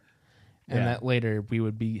about, and Yeah. that later we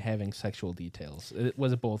would be having sexual details. It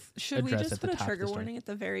was both Should we addressed just at the put a top trigger of the story. warning at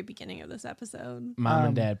the very beginning of this episode? Mom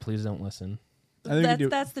and Dad, please don't listen. I think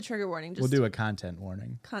That's the trigger warning. Just we'll do a content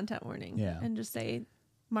warning. content warning. Yeah. And just say,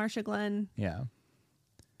 Marsha, Glenn, Yeah.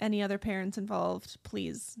 any other parents involved,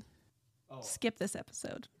 please skip this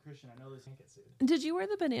episode. Christian, I know this can get sued. Did you wear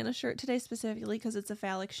the banana shirt today specifically because it's a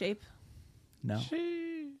phallic shape? No.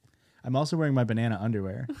 I'm also wearing my banana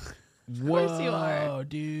underwear. course you are. Whoa,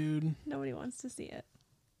 dude. Nobody wants to see it.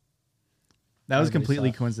 That was Everybody completely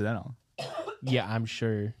saw it. coincidental. Yeah, I'm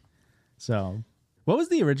sure. So, what was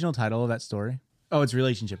the original title of that story? Oh, it's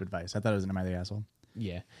Relationship Advice. I thought it was an Am I the Asshole?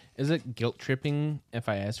 Yeah. Is it guilt tripping if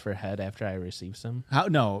I ask for head after I receive some? How?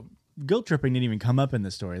 No, guilt tripping didn't even come up in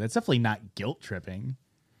the story. That's definitely not guilt tripping.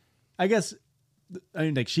 I guess, I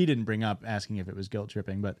mean, like, she didn't bring up asking if it was guilt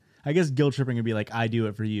tripping, but I guess guilt tripping would be like, I do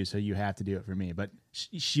it for you, so you have to do it for me. But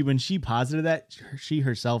she when she posited that, she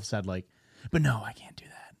herself said, like, but no, I can't do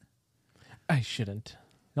that. I shouldn't.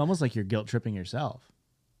 Almost like you're guilt tripping yourself.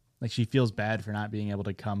 Like, she feels bad for not being able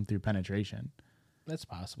to come through penetration, That's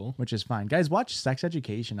possible. which is fine. Guys, watch Sex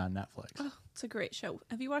Education on Netflix. Oh, it's a great show.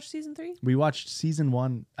 Have you watched season 3? We watched season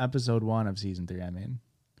 1, episode 1 of season 3. I mean,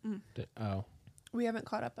 Oh. We haven't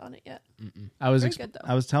caught up on it yet. I was Very good, though.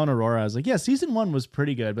 I was telling Aurora, I was like, yeah, season 1 was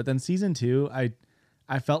pretty good, but then season 2,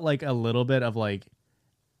 I felt like a little bit of like,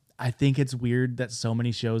 I think it's weird that so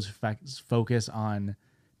many shows focus on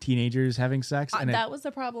teenagers having sex, and That was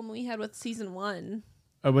the problem we had with season 1.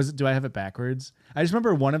 or was it? Do I have it backwards? I just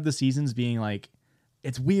remember one of the seasons being like,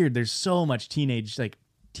 it's weird. There's so much teenage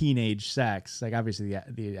sex. Like, obviously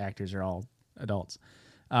the actors are all adults.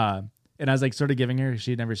 And I was like sort of giving her,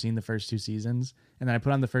 she had never seen the first 2 seasons. And then I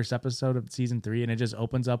put on the first episode of season 3, and it just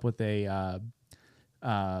opens up with a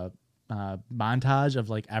montage of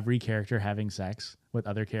like every character having sex with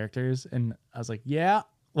other characters. And I was like, yeah,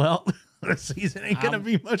 well, the season ain't going to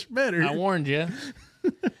be much better. I warned you.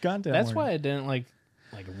 Content That's warning. why I didn't like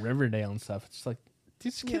Riverdale and stuff. It's like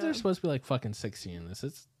these kids Yeah. are supposed to be like fucking 16 in this.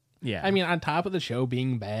 It's Yeah. I mean, on top of the show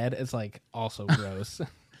being bad, it's like also gross.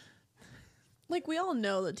 Like, we all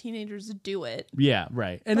know that teenagers do it. Yeah,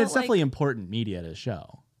 right. And But, it's definitely important media to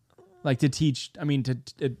show. Like, to teach, I mean,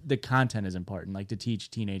 the content is important. Like, to teach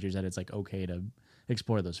teenagers that it's like okay to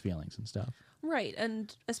explore those feelings and stuff. Right.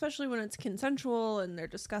 And especially when it's consensual and they're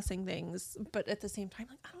discussing things. But at the same time,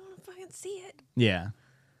 like, I don't want to fucking see it. Yeah.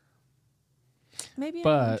 Maybe I'm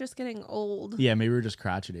But- just getting old. Yeah, maybe we're just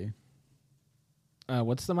crotchety.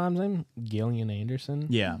 What's the mom's name? Gillian Anderson?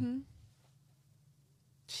 Yeah.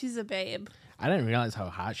 She's a babe. I didn't realize how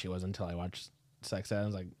hot she was until I watched Sex Ed. I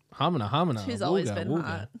was like, humana. She's always wooga, been wooga.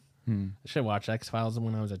 hot. I should watch X-Files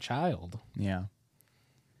when I was a child. Yeah.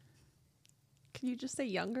 Can you just say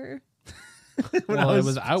younger? Well, I it was-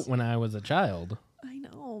 was out when I was a child. I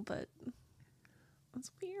know, but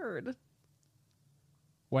it's weird.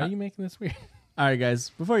 Why are you making this weird? All right,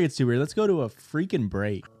 guys, before it gets too weird, let's go to a freaking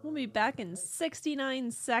break. We'll be back in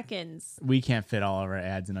 69 seconds. We can't fit all of our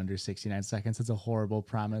ads in under 69 seconds. That's a horrible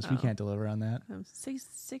promise. We can't deliver on that.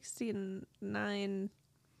 69.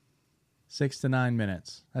 6 to 9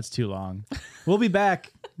 minutes. That's too long. We'll be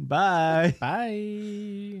back. Bye.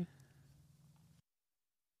 Bye.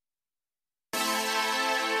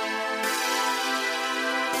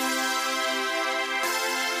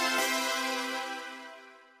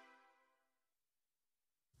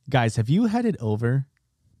 Guys, have you headed over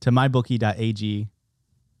to mybookie.ag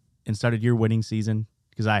and started your winning season?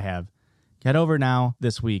 Because I have. Head over now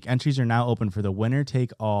this week. Entries are now open for the winner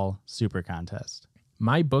take all super contest.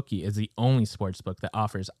 MyBookie is the only sportsbook that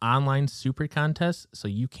offers online super contests, so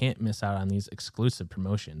you can't miss out on these exclusive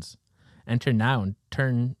promotions. Enter now and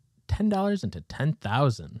turn $10 into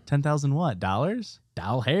 10,000. 10,000 what? Dollars?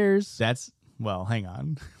 Doll hairs. That's, well, hang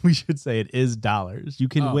on. We should say it is dollars. You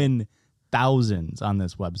can Oh. win thousands on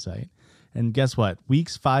this website. And guess what?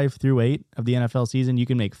 Weeks 5 through 8 of the NFL season, you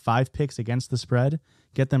can make 5 picks against the spread,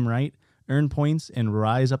 get them right, earn points, and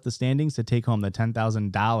rise up the standings to take home the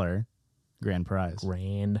 $10,000 grand prize.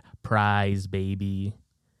 Grand prize, baby.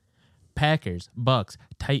 Packers, Bucks,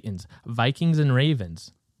 Titans, Vikings, and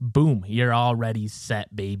Ravens. Boom, you're already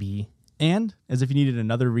set, baby. And as if you needed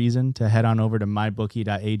another reason to head on over to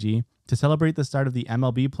mybookie.ag to celebrate the start of the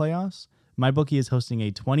MLB playoffs, MyBookie is hosting a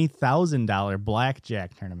 $20,000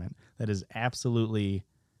 blackjack tournament that is absolutely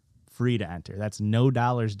free to enter. That's no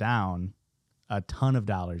dollars down, a ton of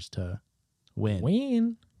dollars to win.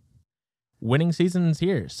 Win. Winning season's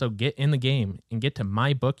here, so get in the game and get to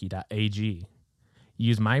mybookie.ag.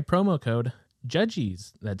 Use my promo code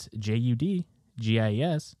JUDGIES, that's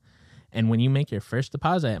JUDGIES, and when you make your first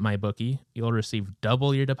deposit at MyBookie, you'll receive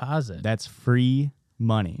double your deposit. That's free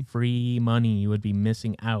money. Free money you would be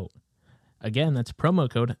missing out. Again, that's promo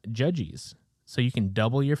code JUDGIES, so you can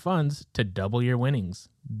double your funds to double your winnings.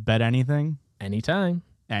 Bet anything, Anytime.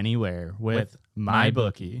 anywhere with MyBookie.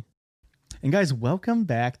 MyBookie. And guys, welcome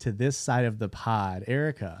back to this side of the pod.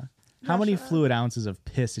 Erica, how many Russia. fluid ounces of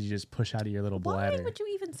piss did you just push out of your little Why bladder? would you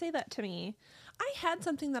even say that to me? I had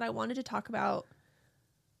something that I wanted to talk about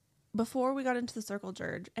before we got into the circle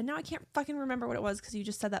jerk, and now I can't fucking remember what it was because you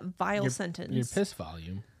just said that vile sentence. Your piss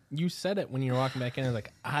volume. You said it when you were walking back in. I was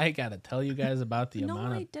like, I gotta tell you guys about the No,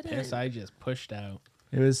 amount I of piss didn't. I just pushed out.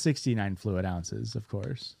 It was 69 fluid ounces, of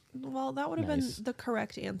course. Well, that would have Nice. been the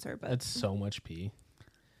correct answer, but That's so much pee.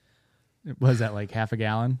 Was that like half a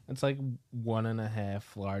gallon? It's like 1.5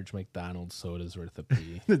 large McDonald's sodas worth of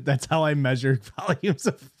pee. That's how I measure volumes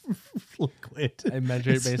of liquid. I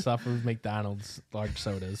measure it based off of McDonald's large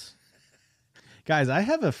sodas. Guys, I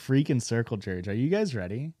have a freaking circle jerk. Are you guys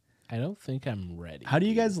ready? I don't think I'm ready. How do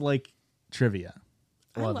you guys like trivia?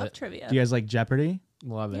 I Love love it. trivia. Do you guys like Jeopardy?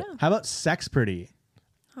 Love it? Yeah. How about Sexperty?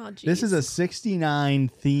 Oh, geez. This is a 69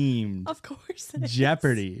 themed Of course it is.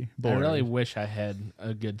 Jeopardy board. I really wish I had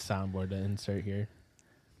a good soundboard to insert here.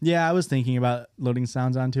 Yeah, I was thinking about loading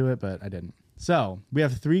sounds onto it, but I didn't. So we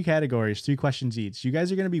have 3 categories, 3 questions each. You guys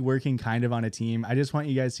are going to be working kind of on a team. I just want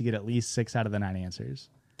you guys to get at least 6 out of the 9 answers.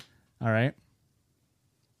 All right?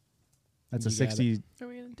 That's a You got 60. Are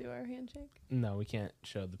we going to do our handshake? No, we can't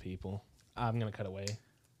show the people. I'm gonna cut away.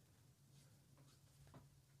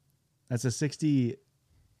 That's a 66%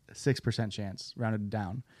 chance, rounded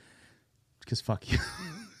down. Because fuck you.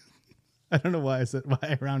 I don't know why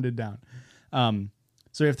I rounded down.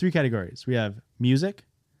 So we have 3 categories. We have music,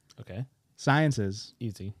 Okay. sciences,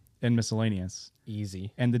 Easy. and miscellaneous.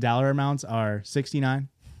 Easy. And the dollar amounts are 69,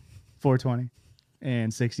 420,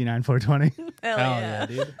 and 69, 420. Hell, Hell yeah.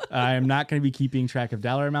 dude. I am not going to be keeping track of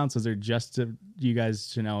dollar amounts. Those are just to you guys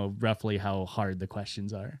to know roughly how hard the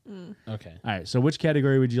questions are. Okay. All right. So which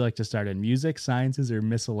category would you like to start in? Music, sciences, or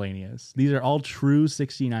miscellaneous? These are all true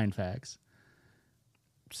 69 facts.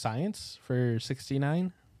 Science for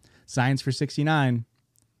 69. Science for 69.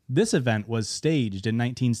 This event was staged in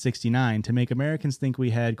 1969 to make Americans think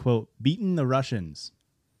we had, quote, beaten the Russians.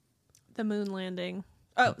 The moon landing.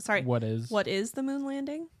 Oh, sorry. What is? What is the moon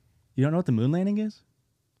landing? You don't know what the moon landing is?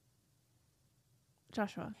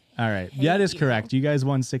 Joshua. All right. Hate That is you. correct. You guys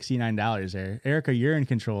won $69 there. Erica, you're in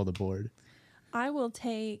control of the board. I will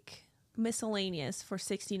take miscellaneous for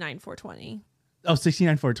 69 420. Oh,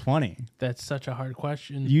 69 420. That's such a hard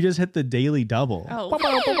question. You just hit the daily double. Oh.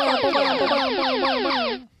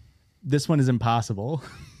 This one is impossible.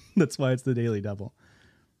 That's why it's the daily double.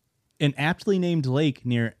 An aptly named lake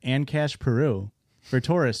near Ancash, Peru, for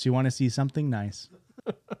tourists who want to see something nice.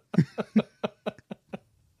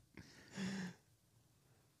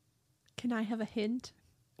 Can I have a hint?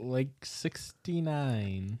 Like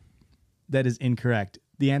 69. That is incorrect.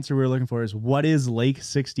 The answer we're looking for is what is Lake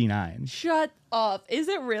 69? Shut up. Is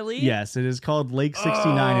it really? Yes, it is called Lake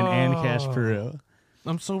 69 in Ancash, Peru.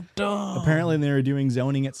 I'm so dumb. Apparently, they were doing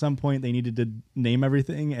zoning at some point. They needed to name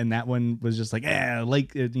everything, and that one was just like,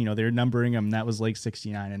 Lake. They're numbering them. That was Lake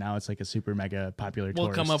 69, and now it's like a super mega popular. We'll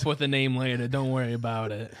tourist. come up with a name later. Don't worry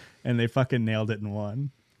about it. And they fucking nailed it in one.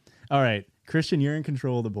 All right, Christian, you're in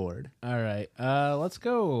control of the board. All right. Let's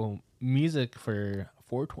go music for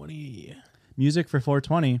 420. Music for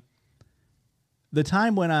 420. The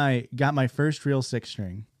time when I got my first real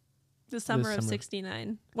 6-string. The summer of summer.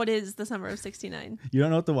 69. What is the summer of 69? You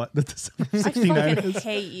don't know what the summer of I 69 fucking is?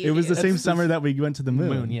 hate you. It was the dude. same summer that we went to the moon.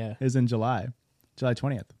 Moon, yeah. It was in July 20th,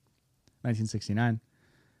 1969.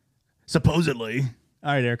 Supposedly.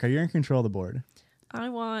 All right, Erica, you're in control of the board. I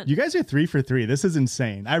want. You guys are 3 for 3. This is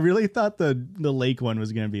insane. I really thought the lake one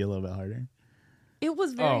was going to be a little bit harder. It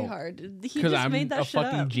was very Oh, hard. He Because just I'm made that a shit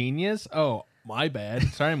fucking up. genius. Oh, my bad.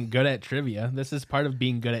 Sorry, I'm good at trivia. This is part of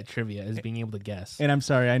being good at trivia, is being able to guess. And I'm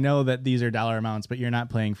sorry, I know that these are dollar amounts, but you're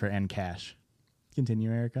not playing for N cash.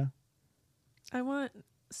 Continue, Erica. I want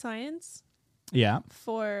science Yeah,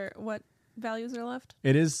 for what values are left.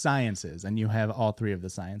 it is sciences, and you have all 3 of the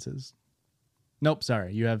sciences. Nope,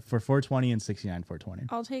 sorry. You have for 420 and 69 420.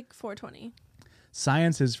 I'll take 420.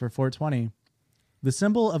 Sciences for 420. The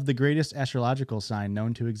symbol of the greatest astrological sign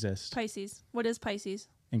known to exist. Pisces. What is Pisces?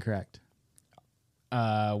 Incorrect.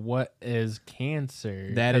 What is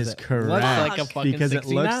Cancer? That 'Cause is it correct. looks like a fucking because it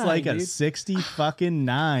looks 69, like a dude. 60 fucking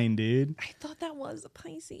 9, dude. I thought that was a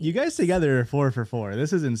Pisces. You guys together are 4 for 4.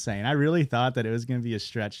 This is insane. I really thought that it was going to be a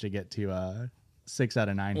stretch to get to 6 out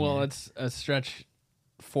of 9. Well, here. it's a stretch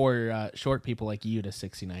for short people like you to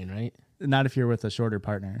 69, right? Not if you're with a shorter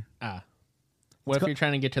partner. What if you're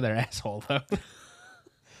trying to get to their asshole, though?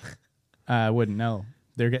 I wouldn't know.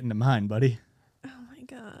 They're getting to mine, buddy. Oh my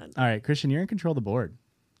god. All right, Christian, you're in control of the board.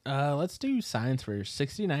 Let's do science for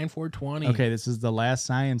 69 420. Okay, this is the last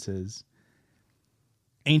sciences.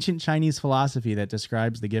 Ancient Chinese philosophy that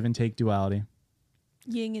describes the give and take duality.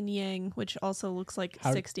 Yin and Yang, which also looks like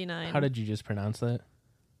How- 69. How did you just pronounce that?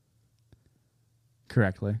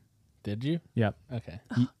 Correctly. Did you? Yep. Okay.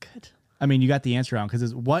 Oh, good. I mean, you got the answer wrong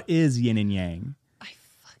because what is yin and yang? I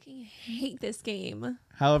fucking hate this game.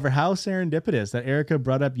 However, how serendipitous that Erica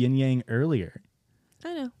brought up yin yang earlier.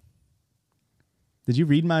 I know. Did you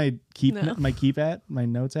read my No. my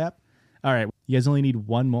notes app? All right, you guys only need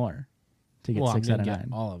one more to get Well, 6 I'm out of gonna get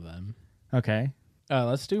 9. all of them. Okay.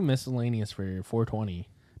 Let's do miscellaneous for 420.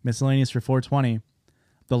 Miscellaneous for 420.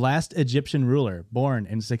 The last Egyptian ruler born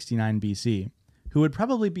in 69 BC, who would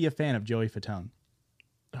probably be a fan of Joey Fatone.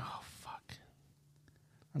 Oh fuck.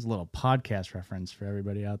 That was a little podcast reference for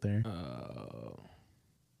everybody out there.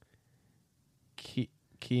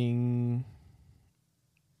 King.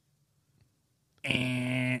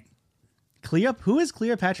 Who is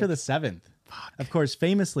Cleopatra the Seventh? Of course,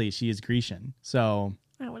 famously, she is Grecian. So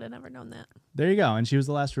I would have never known that. there you go. And she was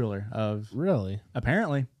the last ruler of, Really?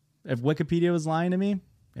 apparently. If Wikipedia was lying to me,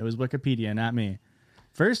 it was Wikipedia, not me.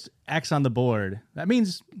 First X on the board. That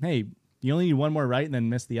means, hey, you only need one more right and then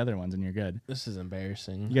miss the other ones and you're good. This is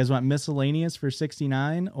embarrassing. You guys want miscellaneous for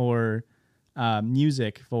 69 or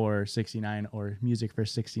music for 69 or music for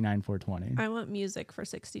 69 420? I want music for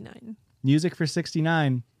 69. Music for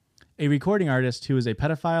 69, a recording artist who is a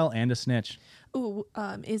pedophile and a snitch. Ooh,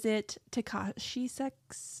 is it Tekashi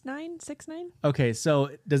 69? Okay,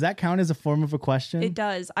 so does that count as a form of a question? It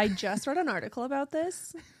does. I just read an article about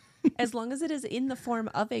this. As long as it is in the form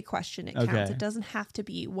of a question, it counts. Okay. It doesn't have to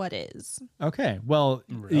be what is. Okay, well,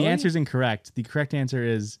 Really? the answer is incorrect. The correct answer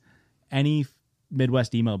is any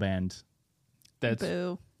Midwest emo band. That's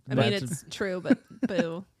Boo. I mean, That's- it's true, but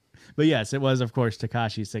boo. But yes, it was, of course,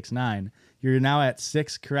 Tekashi 69. You're now at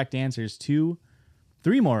 6 correct answers.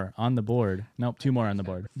 3 more on the board. Nope, 2 more on the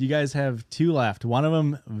board. You guys have 2 left. One of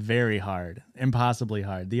them very hard, impossibly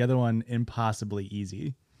hard. The other one impossibly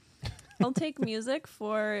easy. I'll take music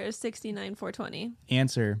for 69 420.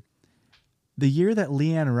 Answer: the year that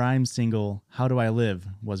Leanne Rimes' single "How Do I Live"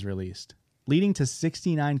 was released, leading to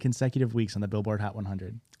 69 consecutive weeks on the Billboard Hot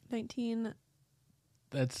 100. 1999.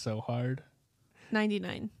 that's so hard.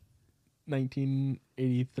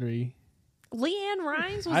 1983. Leanne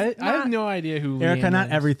Rimes was I not... have no idea who. Erica, Leanne not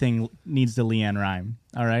is. everything needs to Leanne rhyme.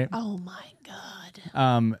 All right. Oh my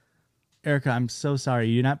god. Erica, I'm so sorry.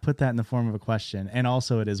 You did not put that in the form of a question. And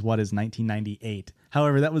also it is what is 1998.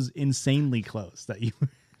 However, that was insanely close. That you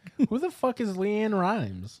Who the fuck is Leanne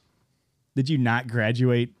Rimes? Did you not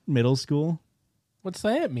graduate middle school What's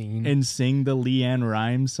that mean? and sing the Leanne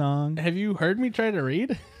Rimes song? Have you heard me try to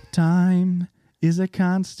read? Time is a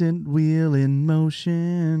constant wheel in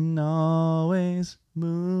motion, always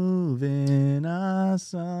moving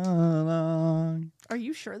us along. Are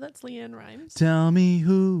you sure that's Leanne Rimes? Tell me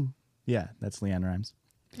who. Yeah, that's Leanne Rimes.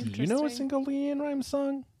 Do you know a Interesting. single Leanne Rimes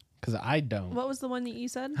song? Because I don't. What was the one that you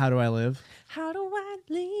said? How Do I Live? How do I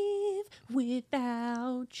live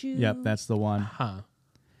without you? Yep, that's the one. Huh.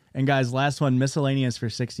 And guys, last one, miscellaneous for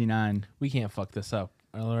 69. We can't fuck this up.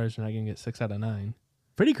 Otherwise, we're not going to get 6 out of 9.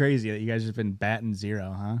 Pretty crazy that you guys have been batting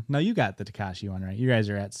 0, huh? No, you got the Tekashi one right. You guys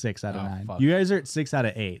are at 6 out of Oh, 9. fuck. You guys are at 6 out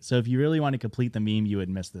of 8. So if you really want to complete the meme, you would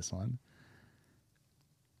miss this one.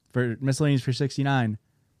 For miscellaneous for 69,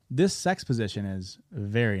 this sex position is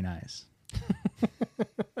very nice.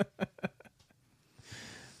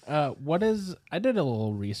 What is... I did a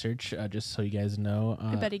little research, just so you guys know.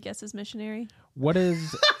 I bet he guesses missionary. What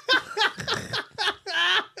is...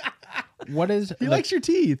 what is... He the, likes your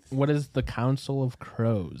teeth. what is the Council of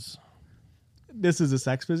Crows? This is a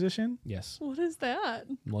sex position? Yes. What is that?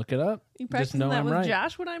 Look it up. You Just practicing know that I'm with right.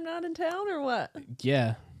 Josh when I'm not in town, or what?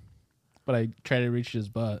 Yeah. But I try to reach his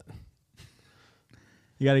butt.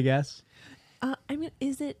 You got a guess? I mean,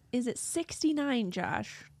 is it 69,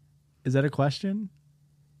 Josh? Is that a question?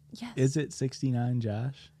 Yes. Is it 69,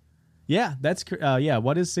 Josh? Yeah, that's yeah.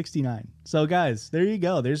 What is 69? So, guys, there you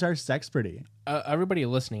go. There's our sexperty. Everybody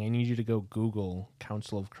listening, I need you to go Google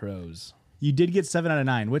Council of Crows. You did get 7 out of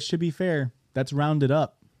 9, which, to be fair, that's rounded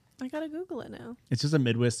up. I gotta Google it now. It's just a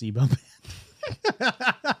Midwest emo band.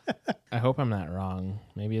 I hope I'm not wrong.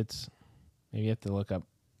 Maybe you have to look up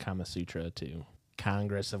Kama Sutra too.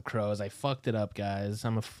 Congress of Crows. I fucked it up, guys.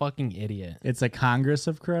 I'm a fucking idiot. It's a Congress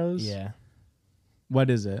of Crows. Yeah. What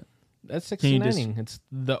is it? That's Can you 69. It's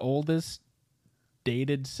the oldest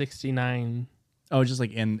dated 69. Oh, it's just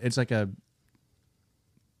like it's like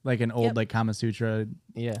an old Yep. like Kama Sutra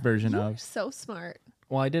Yeah. version You're of. so smart.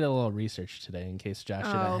 Well, I did a little research today in case Josh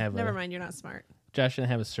didn't have never mind. You're not smart. Josh didn't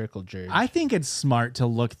have a circle jerk. I think it's smart to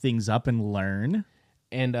look things up and learn.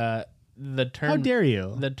 And the term How dare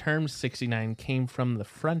you? the term 69 came from the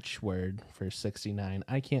French word for 69.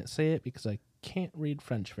 I can't say it because I can't read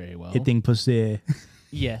French very well. Hitting pussy.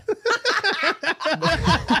 Yeah.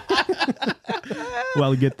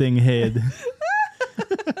 Well, good thing head.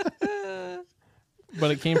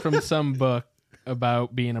 But it came from some book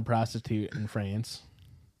about being a prostitute in France,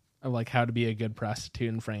 of like how to be a good prostitute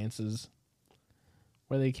in France, is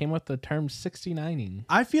where they came up with the term 69ing.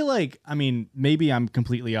 I feel like, I mean, maybe I'm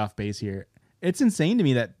completely off base here. It's insane to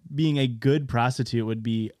me that being a good prostitute would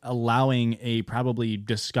be allowing a probably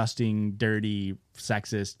disgusting, dirty,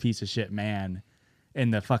 sexist piece of shit man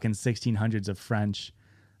in the fucking 1600s of French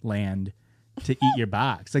land to eat your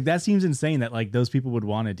box. Like, that seems insane that like those people would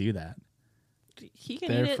want to do that. He can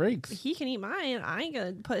They're eat it. freaks. He can eat mine. I ain't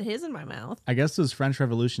gonna put his in my mouth. I guess those French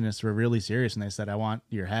revolutionists were really serious and they said, I want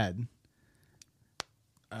your head.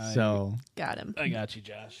 So, Got him. I got you,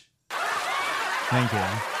 Josh. thank you.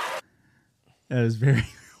 That was very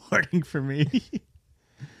rewarding for me.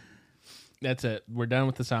 That's it. We're done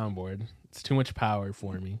with the soundboard. It's too much power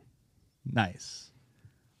for me. Nice.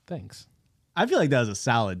 Thanks. I feel like that was a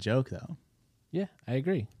solid joke, though. Yeah, I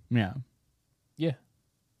agree. Yeah. Yeah.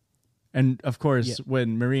 And of course, Yeah.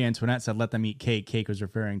 when Marie Antoinette said, let them eat cake, cake was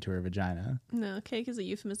referring to her vagina. No, cake is a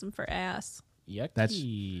euphemism for ass. Yucky.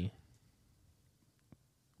 That's-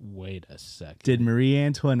 Wait a second. Did Marie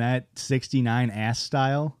Antoinette 69 ass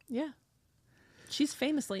style? Yeah. She's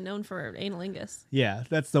famously known for analingus. Yeah,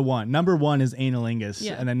 that's the one. Number one is analingus,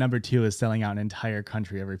 Yeah. and then number two is selling out an entire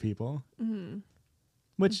country of her people. Mm-hmm.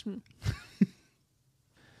 Which,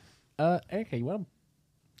 Erica, you want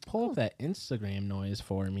to pull up that Instagram noise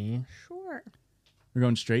for me? Sure. we're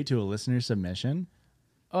going straight to a listener submission.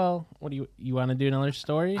 Oh, what do you want to do another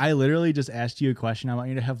story? I literally just asked you a question. I want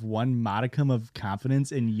you to have one modicum of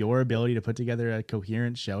confidence in your ability to put together a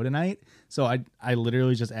coherent show tonight. So I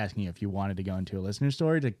literally just asking you if you wanted to go into a listener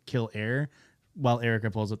story to kill air while Erica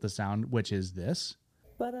pulls up the sound, which is this.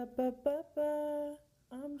 Ba-da-ba-ba-ba,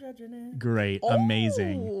 I'm judging it. Great.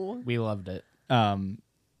 Amazing. Oh. We loved it.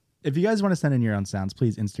 If you guys want to send in your own sounds,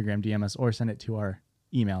 please Instagram DM us or send it to our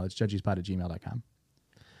email. It's judgyspot@gmail.com.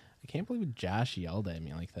 I can't believe Josh yelled at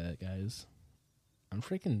me like that, guys. I'm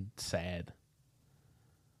freaking sad.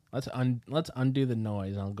 Let's undo the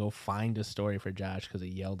noise, and I'll go find a story for Josh because he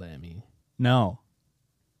yelled at me. No.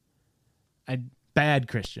 I Bad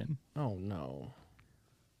Christian. Oh, no.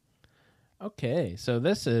 Okay, so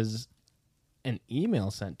this is an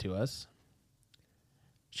email sent to us.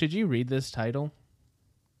 Should you read this title?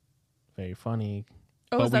 Very funny.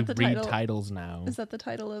 Oh, but is that we the read title? titles now. Is that the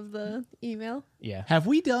title of the email? Yeah. Have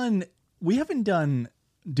we done, we haven't done,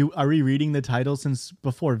 are we reading the title since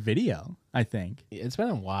before video, I think. It's been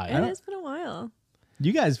a while. It has been a while.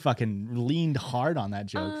 You guys fucking leaned hard on that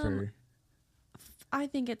joke for, I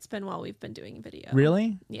think it's been while we've been doing video.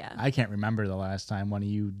 really? Yeah. I can't remember the last time one of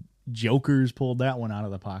you jokers pulled that one out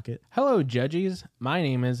of the pocket. Hello, judges. My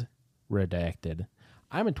name is Redacted.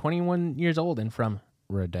 I'm a 21 years old and from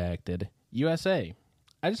Redacted, USA.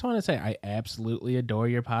 I just want to say I absolutely adore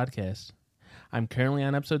your podcast. I'm currently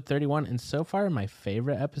on episode 31, and so far my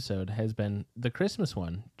favorite episode has been the Christmas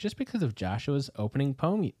one, just because of Joshua's opening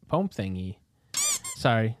poem thingy.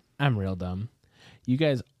 Sorry, I'm real dumb. You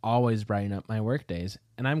guys always brighten up my work days,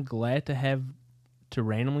 and I'm glad to have to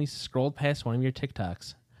randomly scroll past one of your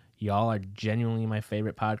TikToks. Y'all are genuinely my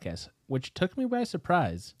favorite podcast, which took me by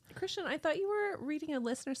surprise. Christian, I thought you were reading a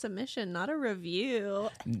listener submission, not a review.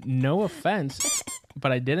 No offense,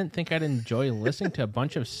 but I didn't think I'd enjoy listening to a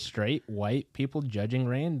bunch of straight white people judging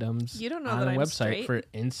randoms You don't know on that a I'm website straight. for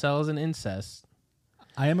incels and incest.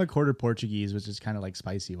 I am a quarter Portuguese, which is kind of like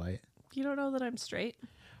spicy white. You don't know that I'm straight?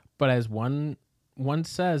 But as one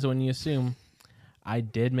says when you assume, I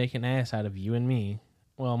did make an ass out of you and me.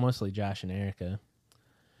 Well, mostly Josh and Erica.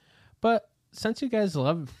 But since you guys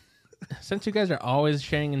are always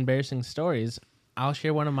sharing embarrassing stories, I'll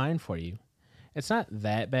share one of mine for you. It's not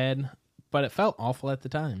that bad, but it felt awful at the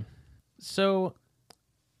time. So,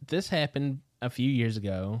 this happened a few years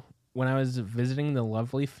ago when I was visiting the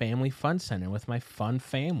lovely Family Fun Center with my fun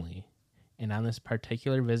family. And on this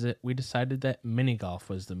particular visit, we decided that mini golf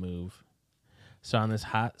was the move. So on this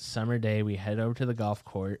hot summer day, we head over to the golf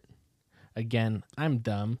court. Again, I'm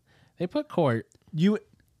dumb. They put court.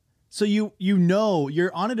 So you know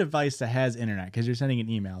you're on a device that has internet because you're sending an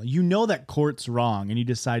email. You know that court's wrong and you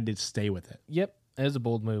decide to stay with it. Yep, it was a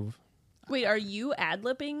bold move. Wait, are you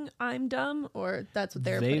ad-libbing I'm dumb, or that's what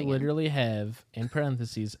they're They putting in? literally have, in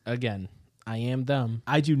parentheses, again, I am dumb.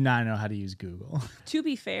 I do not know how to use Google. To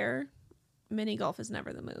be fair, mini golf is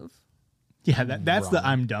never the move. Yeah, that's the Wrong.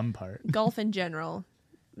 I'm dumb part. Golf in general,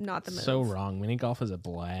 not the move. So wrong. Mini golf is a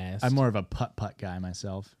blast. I'm more of a putt-putt guy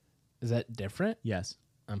myself. Is that different? Yes.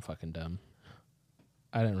 I'm fucking dumb.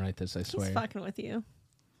 I didn't write this, I He's swear. fucking with you.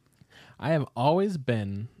 I have always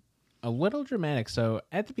been a little dramatic, so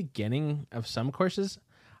at the beginning of some courses,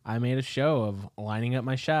 I made a show of lining up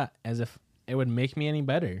my shot as if it would make me any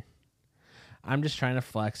better. I'm just trying to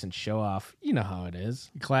flex and show off. You know how it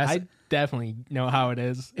is. Classic. I definitely know how it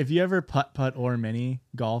is. If you ever putt or mini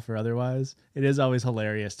golf or otherwise, it is always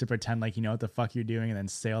hilarious to pretend like you know what the fuck you're doing and then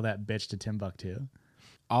sail that bitch to Timbuktu.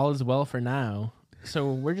 All is well for now.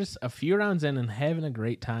 So we're just a few rounds in and having a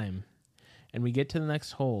great time. And we get to the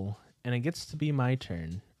next hole, and it gets to be my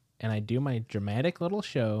turn. And I do my dramatic little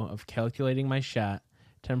show of calculating my shot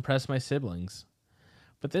to impress my siblings.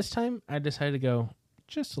 But this time, I decided to go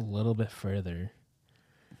just a little bit further.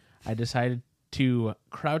 I decided to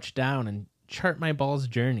crouch down and chart my ball's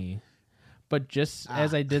journey. But just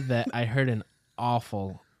as I did that, I heard an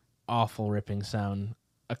awful, awful ripping sound,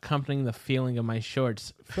 accompanying the feeling of my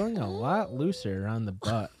shorts feeling a lot looser around the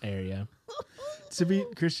butt area. To be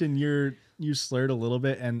Christian, you slurred a little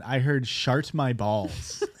bit, and I heard "shart my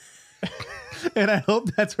balls," and I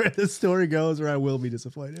hope that's where the story goes, or I will be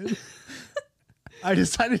disappointed. I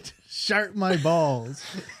decided to shart my balls,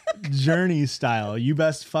 Journey style. You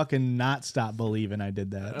best fucking not stop believing I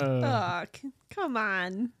did that. Come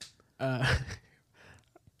on.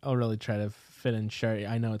 I'll really try to fit in short.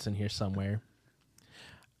 I know it's in here somewhere.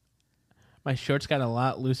 My shorts got a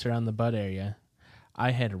lot looser on the butt area.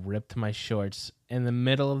 I had ripped my shorts in the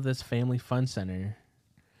middle of this family fun center.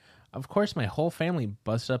 Of course, my whole family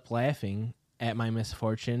busted up laughing at my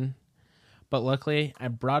misfortune, but luckily I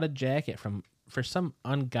brought a jacket for some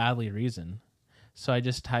ungodly reason, so I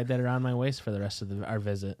just tied that around my waist for the rest of our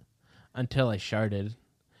visit until I sharted.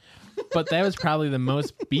 But that was probably the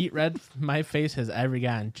most beat red my face has ever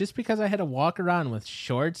gotten, just because I had to walk around with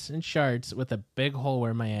shorts and sharts with a big hole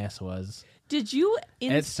where my ass was. Did you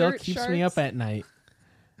insert It still keeps me up at night.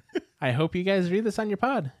 I hope you guys read this on your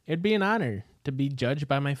pod. It'd be an honor to be judged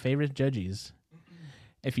by my favorite judges.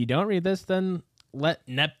 If you don't read this, then let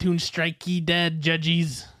Neptune strike ye dead,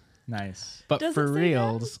 judges. Nice. But Does for it say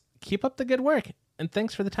reals, keep up the good work, and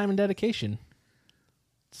thanks for the time and dedication.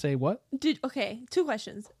 Say what? Okay, 2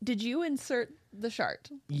 questions. Did you insert the shart?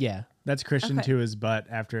 Yeah. That's Christian Okay. to his butt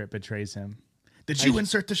after it betrays him. Did you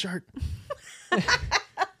insert the shart?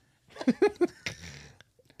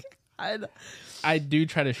 I do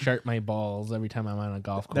try to shart my balls every time I'm on a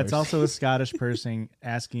golf course. That's also a Scottish person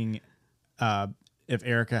asking if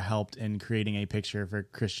Erica helped in creating a picture for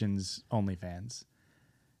Christian's OnlyFans.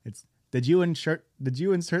 It's did you insert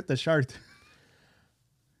the shart?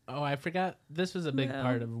 Oh, I forgot. This was a big No.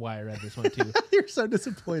 part of why I read this one too. You're so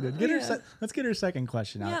disappointed. Yeah. Let's get her second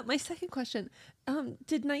question out. Yeah, my second question.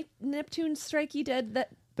 Did Neptune strike you dead?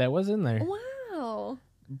 That was in there. Wow.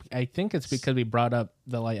 I think it's because we brought up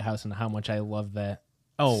the lighthouse and how much I love that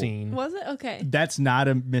scene. Was it? Okay. That's not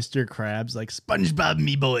a Mr. Krabs like SpongeBob,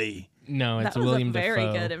 me boy. No, it's That was William a very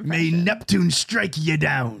Dafoe. good May impression. Neptune strike you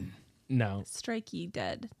down. No, Strike ye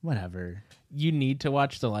dead. Whatever. you need to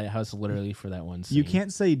watch the lighthouse literally for that one scene. You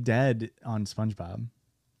can't say dead on SpongeBob.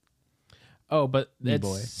 Oh, but Me it's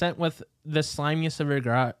boy. sent with the slimiest of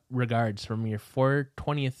regards from your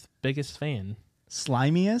 420th biggest fan.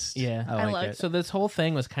 Slimiest? Yeah. I like like it. So this whole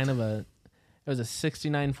thing was kind of it was a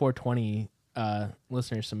 69 420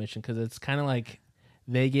 listener submission, because it's kind of like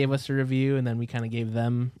they gave us a review and then we kind of gave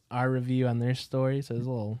them our review on their story. So it's a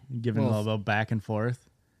little Giving a little bit back and forth.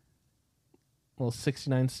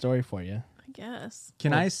 69 story for you. I guess.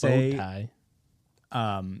 Can Little I say, bow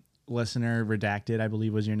tie. listener redacted, I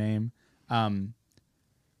believe was your name.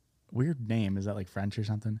 Weird name. Is that like French or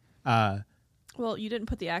something? Well, you didn't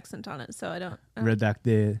put the accent on it, so I don't.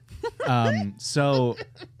 Redacted. So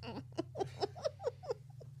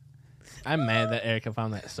I'm mad that Erica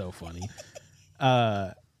found that so funny.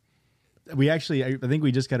 we actually, I think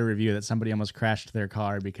we just got a review that somebody almost crashed their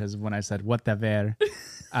car because when I said what the ver.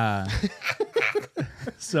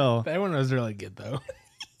 So That one was really good though.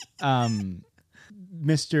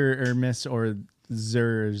 Mr. or Miss or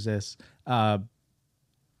Zerzis,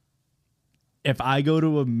 if I go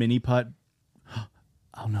to a mini putt,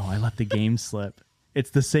 oh no, I let the game slip.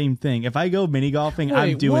 It's the same thing. If I go mini golfing, I'm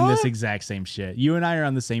Wait, doing this what? exact same shit. You and I are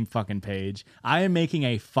on the same fucking page. I am making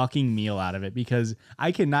a fucking meal out of it because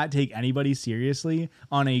I cannot take anybody seriously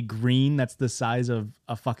on a green that's the size of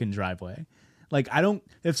a fucking driveway. Like,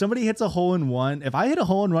 if somebody hits a hole in one, if I hit a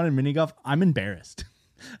hole in one in mini golf, I'm embarrassed.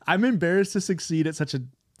 I'm embarrassed to succeed at such an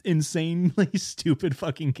insanely stupid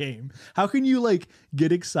fucking game. How can you like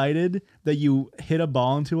get excited that you hit a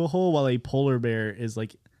ball into a hole while a polar bear is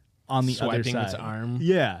like on the other Swiping side? its arm.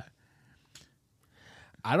 Yeah.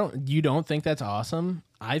 You don't think that's awesome?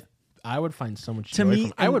 I would find so much To joy me,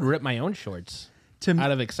 from I would rip my own shorts To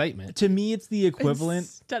out of excitement. to me, it's the equivalent.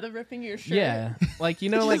 Instead of ripping your shirt. Yeah. Like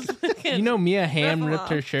Mia Hamm rip ripped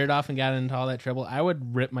her off. shirt off and got into all that trouble. I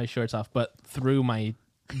would rip my shorts off, but through my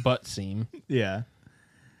butt seam. Yeah.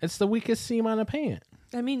 It's the weakest seam on a pant.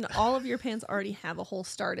 I mean, all of your pants already have a hole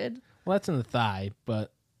started. Well, that's in the thigh,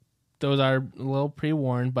 but those are a little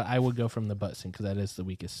pre-worn. But I would go from the butt seam because that is the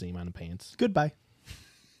weakest seam on the pants. Goodbye.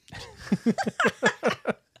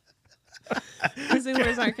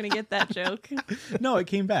 Zoomers aren't going to get that joke. No, it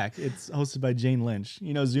came back. It's hosted by Jane Lynch.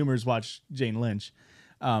 You know, Zoomers watch Jane Lynch.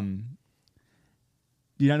 Do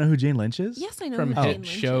you not know who Jane Lynch is? Yes, I know From who Jane hit Lynch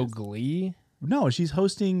show is. Glee. No, she's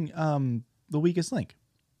hosting The Weakest Link.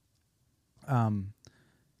 I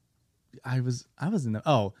was in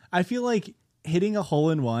the I feel like hitting a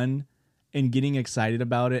hole in one and getting excited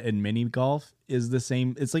about it in mini golf is the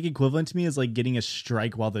same. It's like equivalent to me as like getting a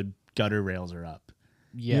strike while the gutter rails are up.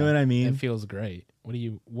 Yeah, You know what I mean? It feels great.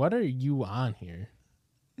 What are you on here?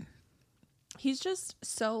 He's just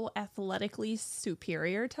so athletically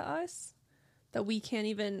superior to us that we can't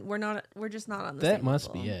even. We're just not on the same That must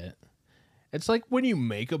level. be it. It's like when you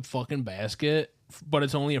make a fucking basket, but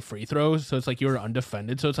it's only a free throw, so it's like you're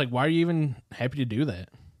undefended. So it's like, why are you even happy to do that?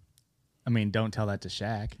 I mean, don't tell that to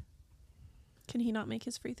Shaq. Can he not make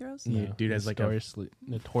his free throws? Yeah, dude has like a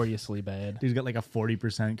notoriously bad. dude's got like a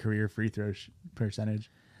 40% career free throw percentage.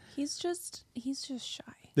 He's just shy.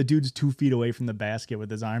 The dude's 2 feet away from the basket with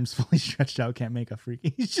his arms fully stretched out. Can't make a free.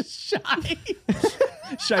 He's just shy.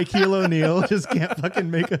 Shaquille O'Neal just can't fucking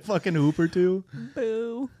make a fucking hoop or two.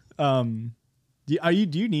 Boo.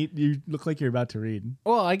 You look like you're about to read.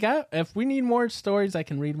 Well, if we need more stories, I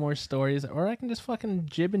can read more stories, or I can just fucking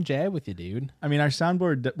jib and jab with you, dude. I mean, our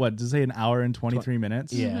soundboard, what does it say, an hour and 23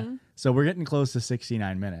 minutes? Yeah. Mm-hmm. So we're getting close to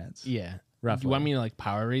 69 minutes. Yeah. Roughly. You want me to like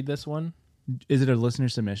power read this one? Is it a listener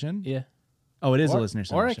submission? Yeah. Oh, it is or, a listener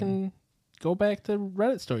submission. Or I can go back to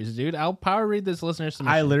Reddit stories, dude. I'll power read this listener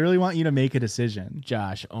submission. I literally want you to make a decision.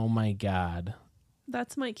 Josh, oh my God.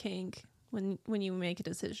 That's my kink when you make a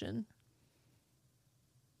decision.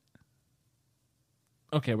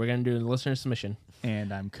 Okay, we're going to do the listener submission.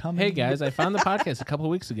 And I'm coming. Hey guys, I found the podcast a couple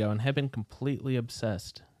of weeks ago and have been completely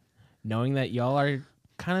obsessed. Knowing that y'all are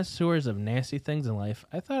connoisseurs of nasty things in life,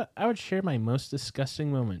 I thought I would share my most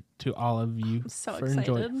disgusting moment to all of you I'm so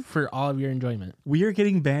excited. for all of your enjoyment. We are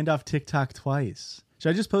getting banned off TikTok twice. Should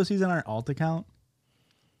I just post these on our alt account?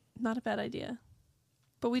 Not a bad idea.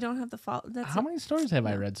 But we don't have the follow. How many stories have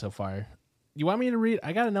I read so far? You want me to read?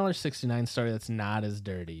 I got another 69 story that's not as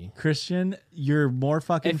dirty. Christian, you're more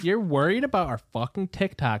fucking... If you're worried about our fucking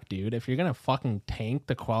TikTok, dude, if you're going to fucking tank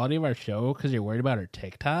the quality of our show because you're worried about our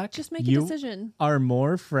TikTok, Just make You- a decision. are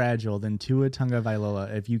more fragile than Tua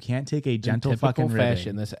Tagovailoa if you can't take a gentle in typical fucking fashion,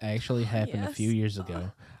 ribbon. this actually happened a Yes. few years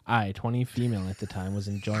ago. I, 20 female at the time, was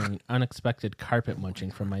enjoying unexpected carpet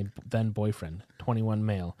munching from my then boyfriend, 21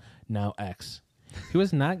 male, now ex. He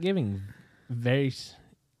was not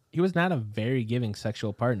a very giving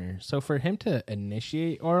sexual partner, so for him to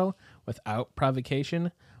initiate oral without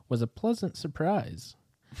provocation was a pleasant surprise.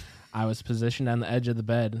 I was positioned on the edge of the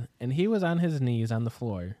bed, and he was on his knees on the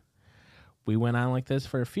floor. We went on like this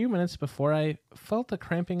for a few minutes before I felt a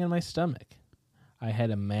cramping in my stomach. I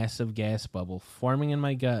had a massive gas bubble forming in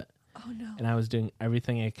my gut, Oh no. and I was doing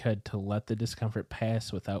everything I could to let the discomfort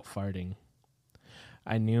pass without farting.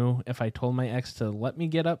 I knew if I told my ex to let me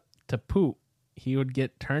get up to poop, he would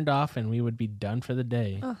get turned off and we would be done for the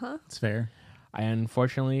day. Uh-huh. It's fair. I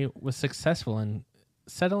unfortunately was successful in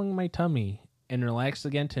settling my tummy and relaxed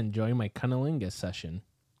again to enjoy my cunnilingus session.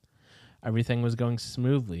 Everything was going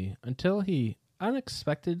smoothly until he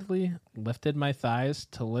unexpectedly lifted my thighs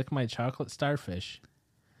to lick my chocolate starfish.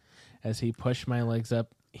 As he pushed my legs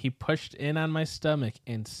up, he pushed in on my stomach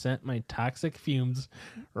and sent my toxic fumes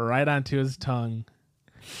right onto his tongue.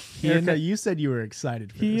 Erica, you said you were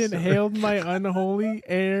excited for He this. inhaled my unholy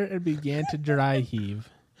air and began to dry heave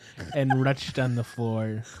and retched on the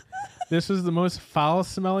floor. This was the most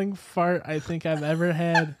foul-smelling fart I think I've ever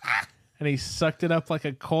had, and he sucked it up like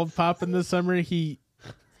a cold pop in the summer heat.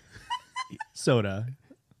 Soda.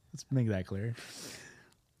 Let's make that clear.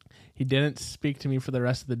 He didn't speak to me for the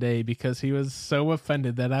rest of the day because he was so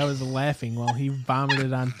offended that I was laughing while he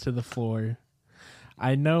vomited onto the floor.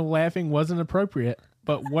 I know laughing wasn't appropriate,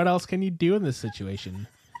 but what else can you do in this situation?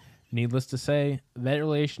 Needless to say, that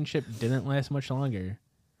relationship didn't last much longer.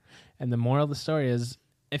 And the moral of the story is,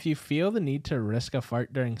 if you feel the need to risk a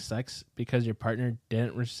fart during sex because your partner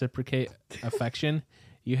didn't reciprocate affection,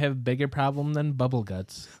 you have bigger problem than bubble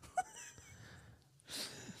guts.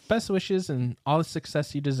 Best wishes and all the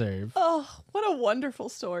success you deserve. Oh, what a wonderful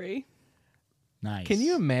story. Nice. Can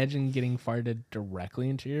you imagine getting farted directly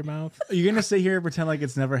into your mouth? Are you going to sit here and pretend like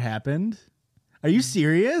it's never happened? Are you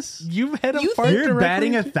serious? You've had a You fart You're directly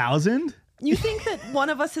batting into- 1,000? You think that one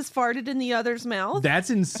of us has farted in the other's mouth? That's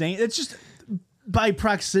insane. It's just by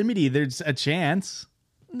proximity, there's a chance.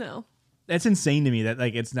 No. That's insane to me that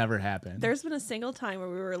like it's never happened. There's been a single time where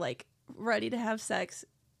we were like ready to have sex.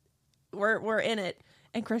 We're in it,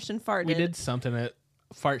 and Christian farted. We did something that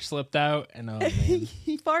fart slipped out, and oh man.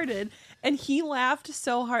 He farted, and he laughed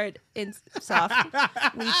so hard and soft.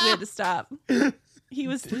 we had to stop. He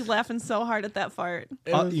was laughing so hard at that fart.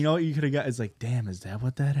 You know what you could have got is like, damn, is that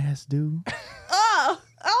what that ass do?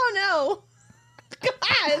 Oh no!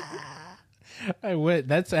 God, I would.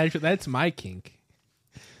 That's my kink.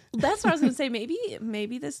 that's what I was gonna say.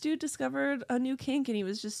 Maybe this dude discovered a new kink, and he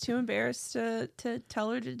was just too embarrassed to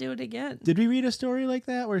tell her to do it again. Did we read a story like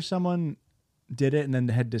that where someone did it and then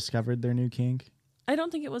had discovered their new kink? I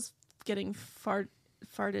don't think it was getting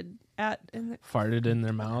farted at in the Farted in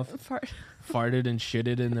their mouth. Farted and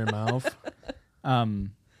shitted in their mouth.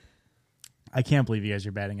 I can't believe you guys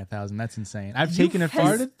are batting 1,000. That's insane. I've taken a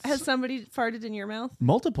farted Has somebody farted in your mouth?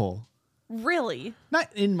 multiple, Really? not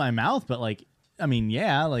in my mouth, but like, I mean,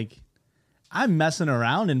 yeah, like I'm messing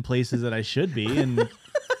around in places that I should be, and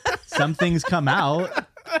some things come out.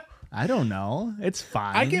 I don't know. It's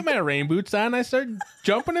fine. I get my rain boots on. I start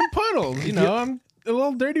jumping in puddles. You know, I'm a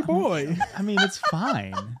little dirty boy. I mean, it's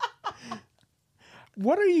fine.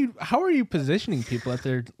 How are you positioning people if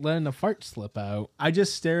they're letting a fart slip out? I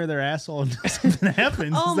just stare at their asshole until something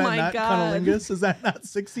happens. Oh Is that my not God. cunnilingus? Is that not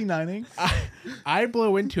 69ing? I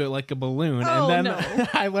blow into it like a balloon, Oh, and then no.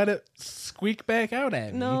 I let it squeak back out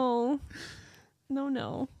at me. No.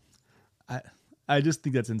 I just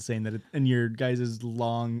think that's insane that in your guys'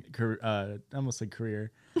 long, almost like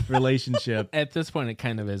career relationship. At this point, it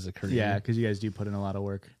kind of is a career. Yeah, because you guys do put in a lot of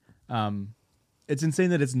work. It's insane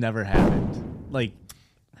that it's never happened. Like,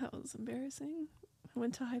 That was embarrassing. I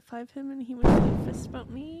went to high five him, and he went to fist bump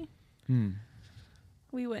me.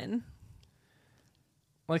 We win.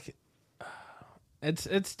 Like,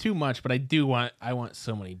 it's too much, but I want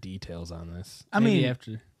so many details on this. I Maybe mean,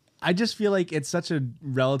 after. I just feel like it's such a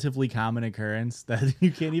relatively common occurrence that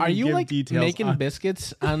you can't even Are you give like details making on.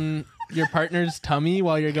 biscuits on your partner's tummy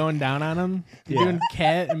while you're going down on him? You're Yeah. doing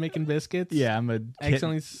cat and making biscuits? Yeah, I'm a kid.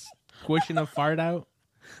 Accidentally squishing a fart out?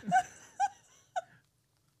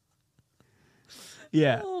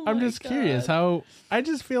 Yeah. Oh I'm my just curious God. how I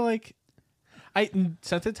just feel like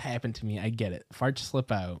since it's happened to me, I get it. Farts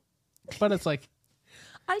slip out. But it's like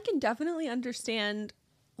I can definitely understand,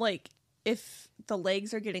 like, if the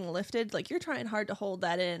legs are getting lifted, like, you're trying hard to hold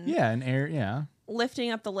that in. Yeah, an air. Yeah.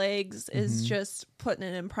 Lifting up the legs is just putting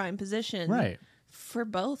it in prime position. Right. For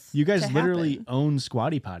both. You guys to literally happen. own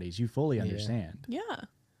squatty potties. You fully understand. Yeah.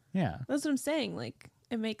 Yeah. That's what I'm saying. Like,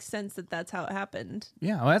 it makes sense that that's how it happened.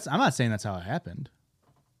 Yeah. Well, I'm not saying that's how it happened.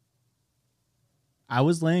 I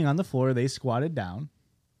was laying on the floor. They squatted down,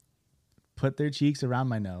 put their cheeks around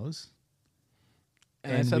my nose.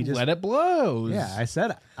 and I And we said, just- let it blow. Yeah. I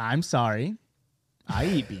said, I'm sorry. I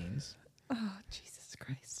eat beans. Oh, Jesus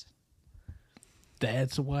Christ.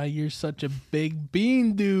 That's why you're such a big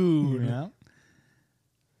bean dude. Yeah.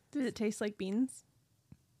 Did it taste like beans?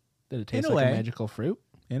 Did it taste In a like way. a magical fruit?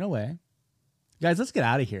 In a way. Guys, let's get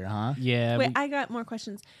out of here, huh? Yeah. Wait, I got more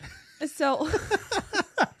questions. So,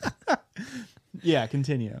 Yeah,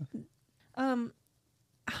 continue.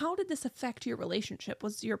 how did this affect your relationship?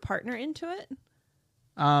 Was your partner into it?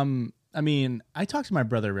 I mean, I talk to my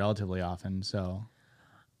brother relatively often, so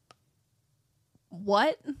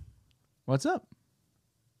What? what's up?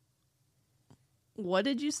 What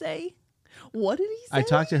did you say? What did he say? I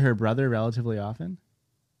talk to her brother relatively often.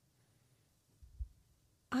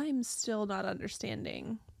 I'm still not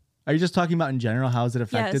understanding. Are you just talking about in general how has it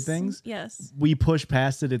affected Yes. things? Yes. We push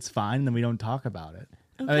past it, it's fine, and then we don't talk about it.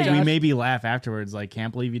 Like, Okay. we maybe laugh afterwards, like,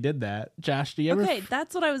 can't believe you did that. Josh, do you ever Okay,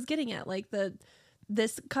 that's what I was getting at. Like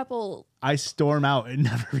this couple. I storm out and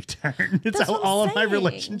never return. It's That's how what I'm all of my saying.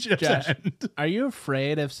 relationships Josh, end. are you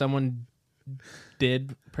afraid if someone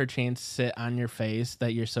did perchance sit on your face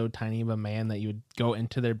that you're so tiny of a man that you would go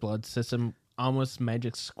into their blood system almost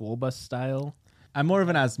Magic School Bus style? I'm more of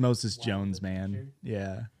an Osmosis Jones man.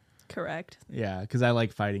 Yeah. Correct. Yeah, because I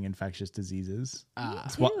like fighting infectious diseases.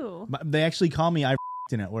 Ew. They actually call me I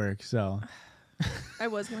in at work, so I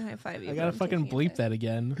was gonna high five you. I but gotta I'm fucking taking it bleep back. that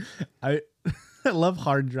again. I love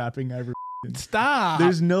hard dropping Ivor. Stop.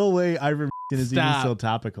 There's no way Ivor is even Stop. still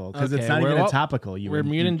topical because it's Okay, not we're- even a well, topical. We're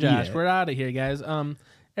muting Josh. It. We're out of here, guys.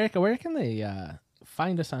 Erica, where can they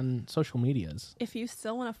find us on social medias? If you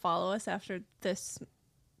still want to follow us after this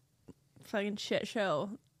fucking shit show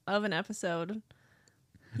of an episode,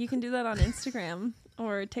 you can do that on Instagram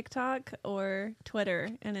or TikTok or Twitter,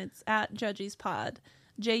 and it's at JudgiesPod.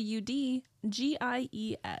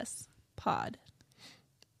 JUDGIES pod.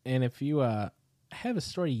 And if you have a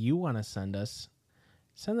story you want to send us,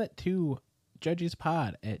 send that to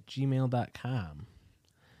judgespod@gmail.com.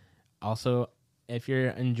 Also, if you're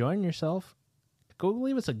enjoying yourself, go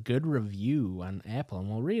leave us a good review on Apple and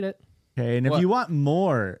we'll read it. Okay, and if What? you want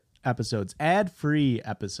more episodes, ad-free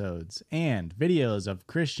episodes, and videos of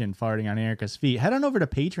Christian farting on Erica's feet, head on over to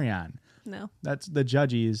Patreon. No. That's the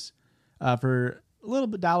Judgies. For a little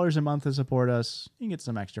bit dollars a month to support us, you can get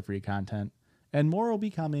some extra free content. And more will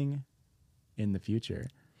be coming in the future.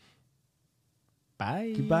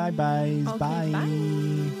 Bye. Goodbye, guys. Okay, Bye. bye.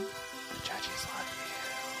 The Judges love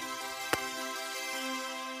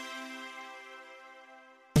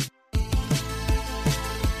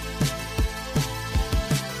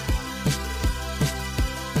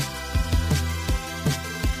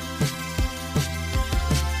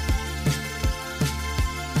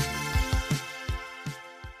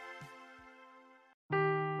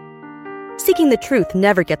Seeking the truth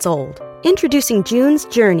never gets old. Introducing June's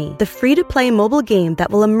Journey, the free-to-play mobile game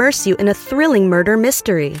that will immerse you in a thrilling murder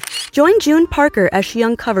mystery. Join June Parker as she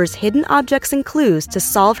uncovers hidden objects and clues to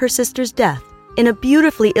solve her sister's death in a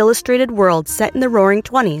beautifully illustrated world set in the Roaring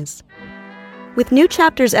 '20s. With new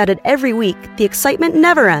chapters added every week, the excitement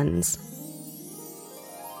never ends.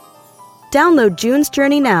 Download June's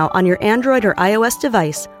Journey now on your Android or iOS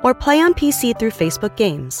device or play on PC through Facebook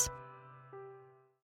Games.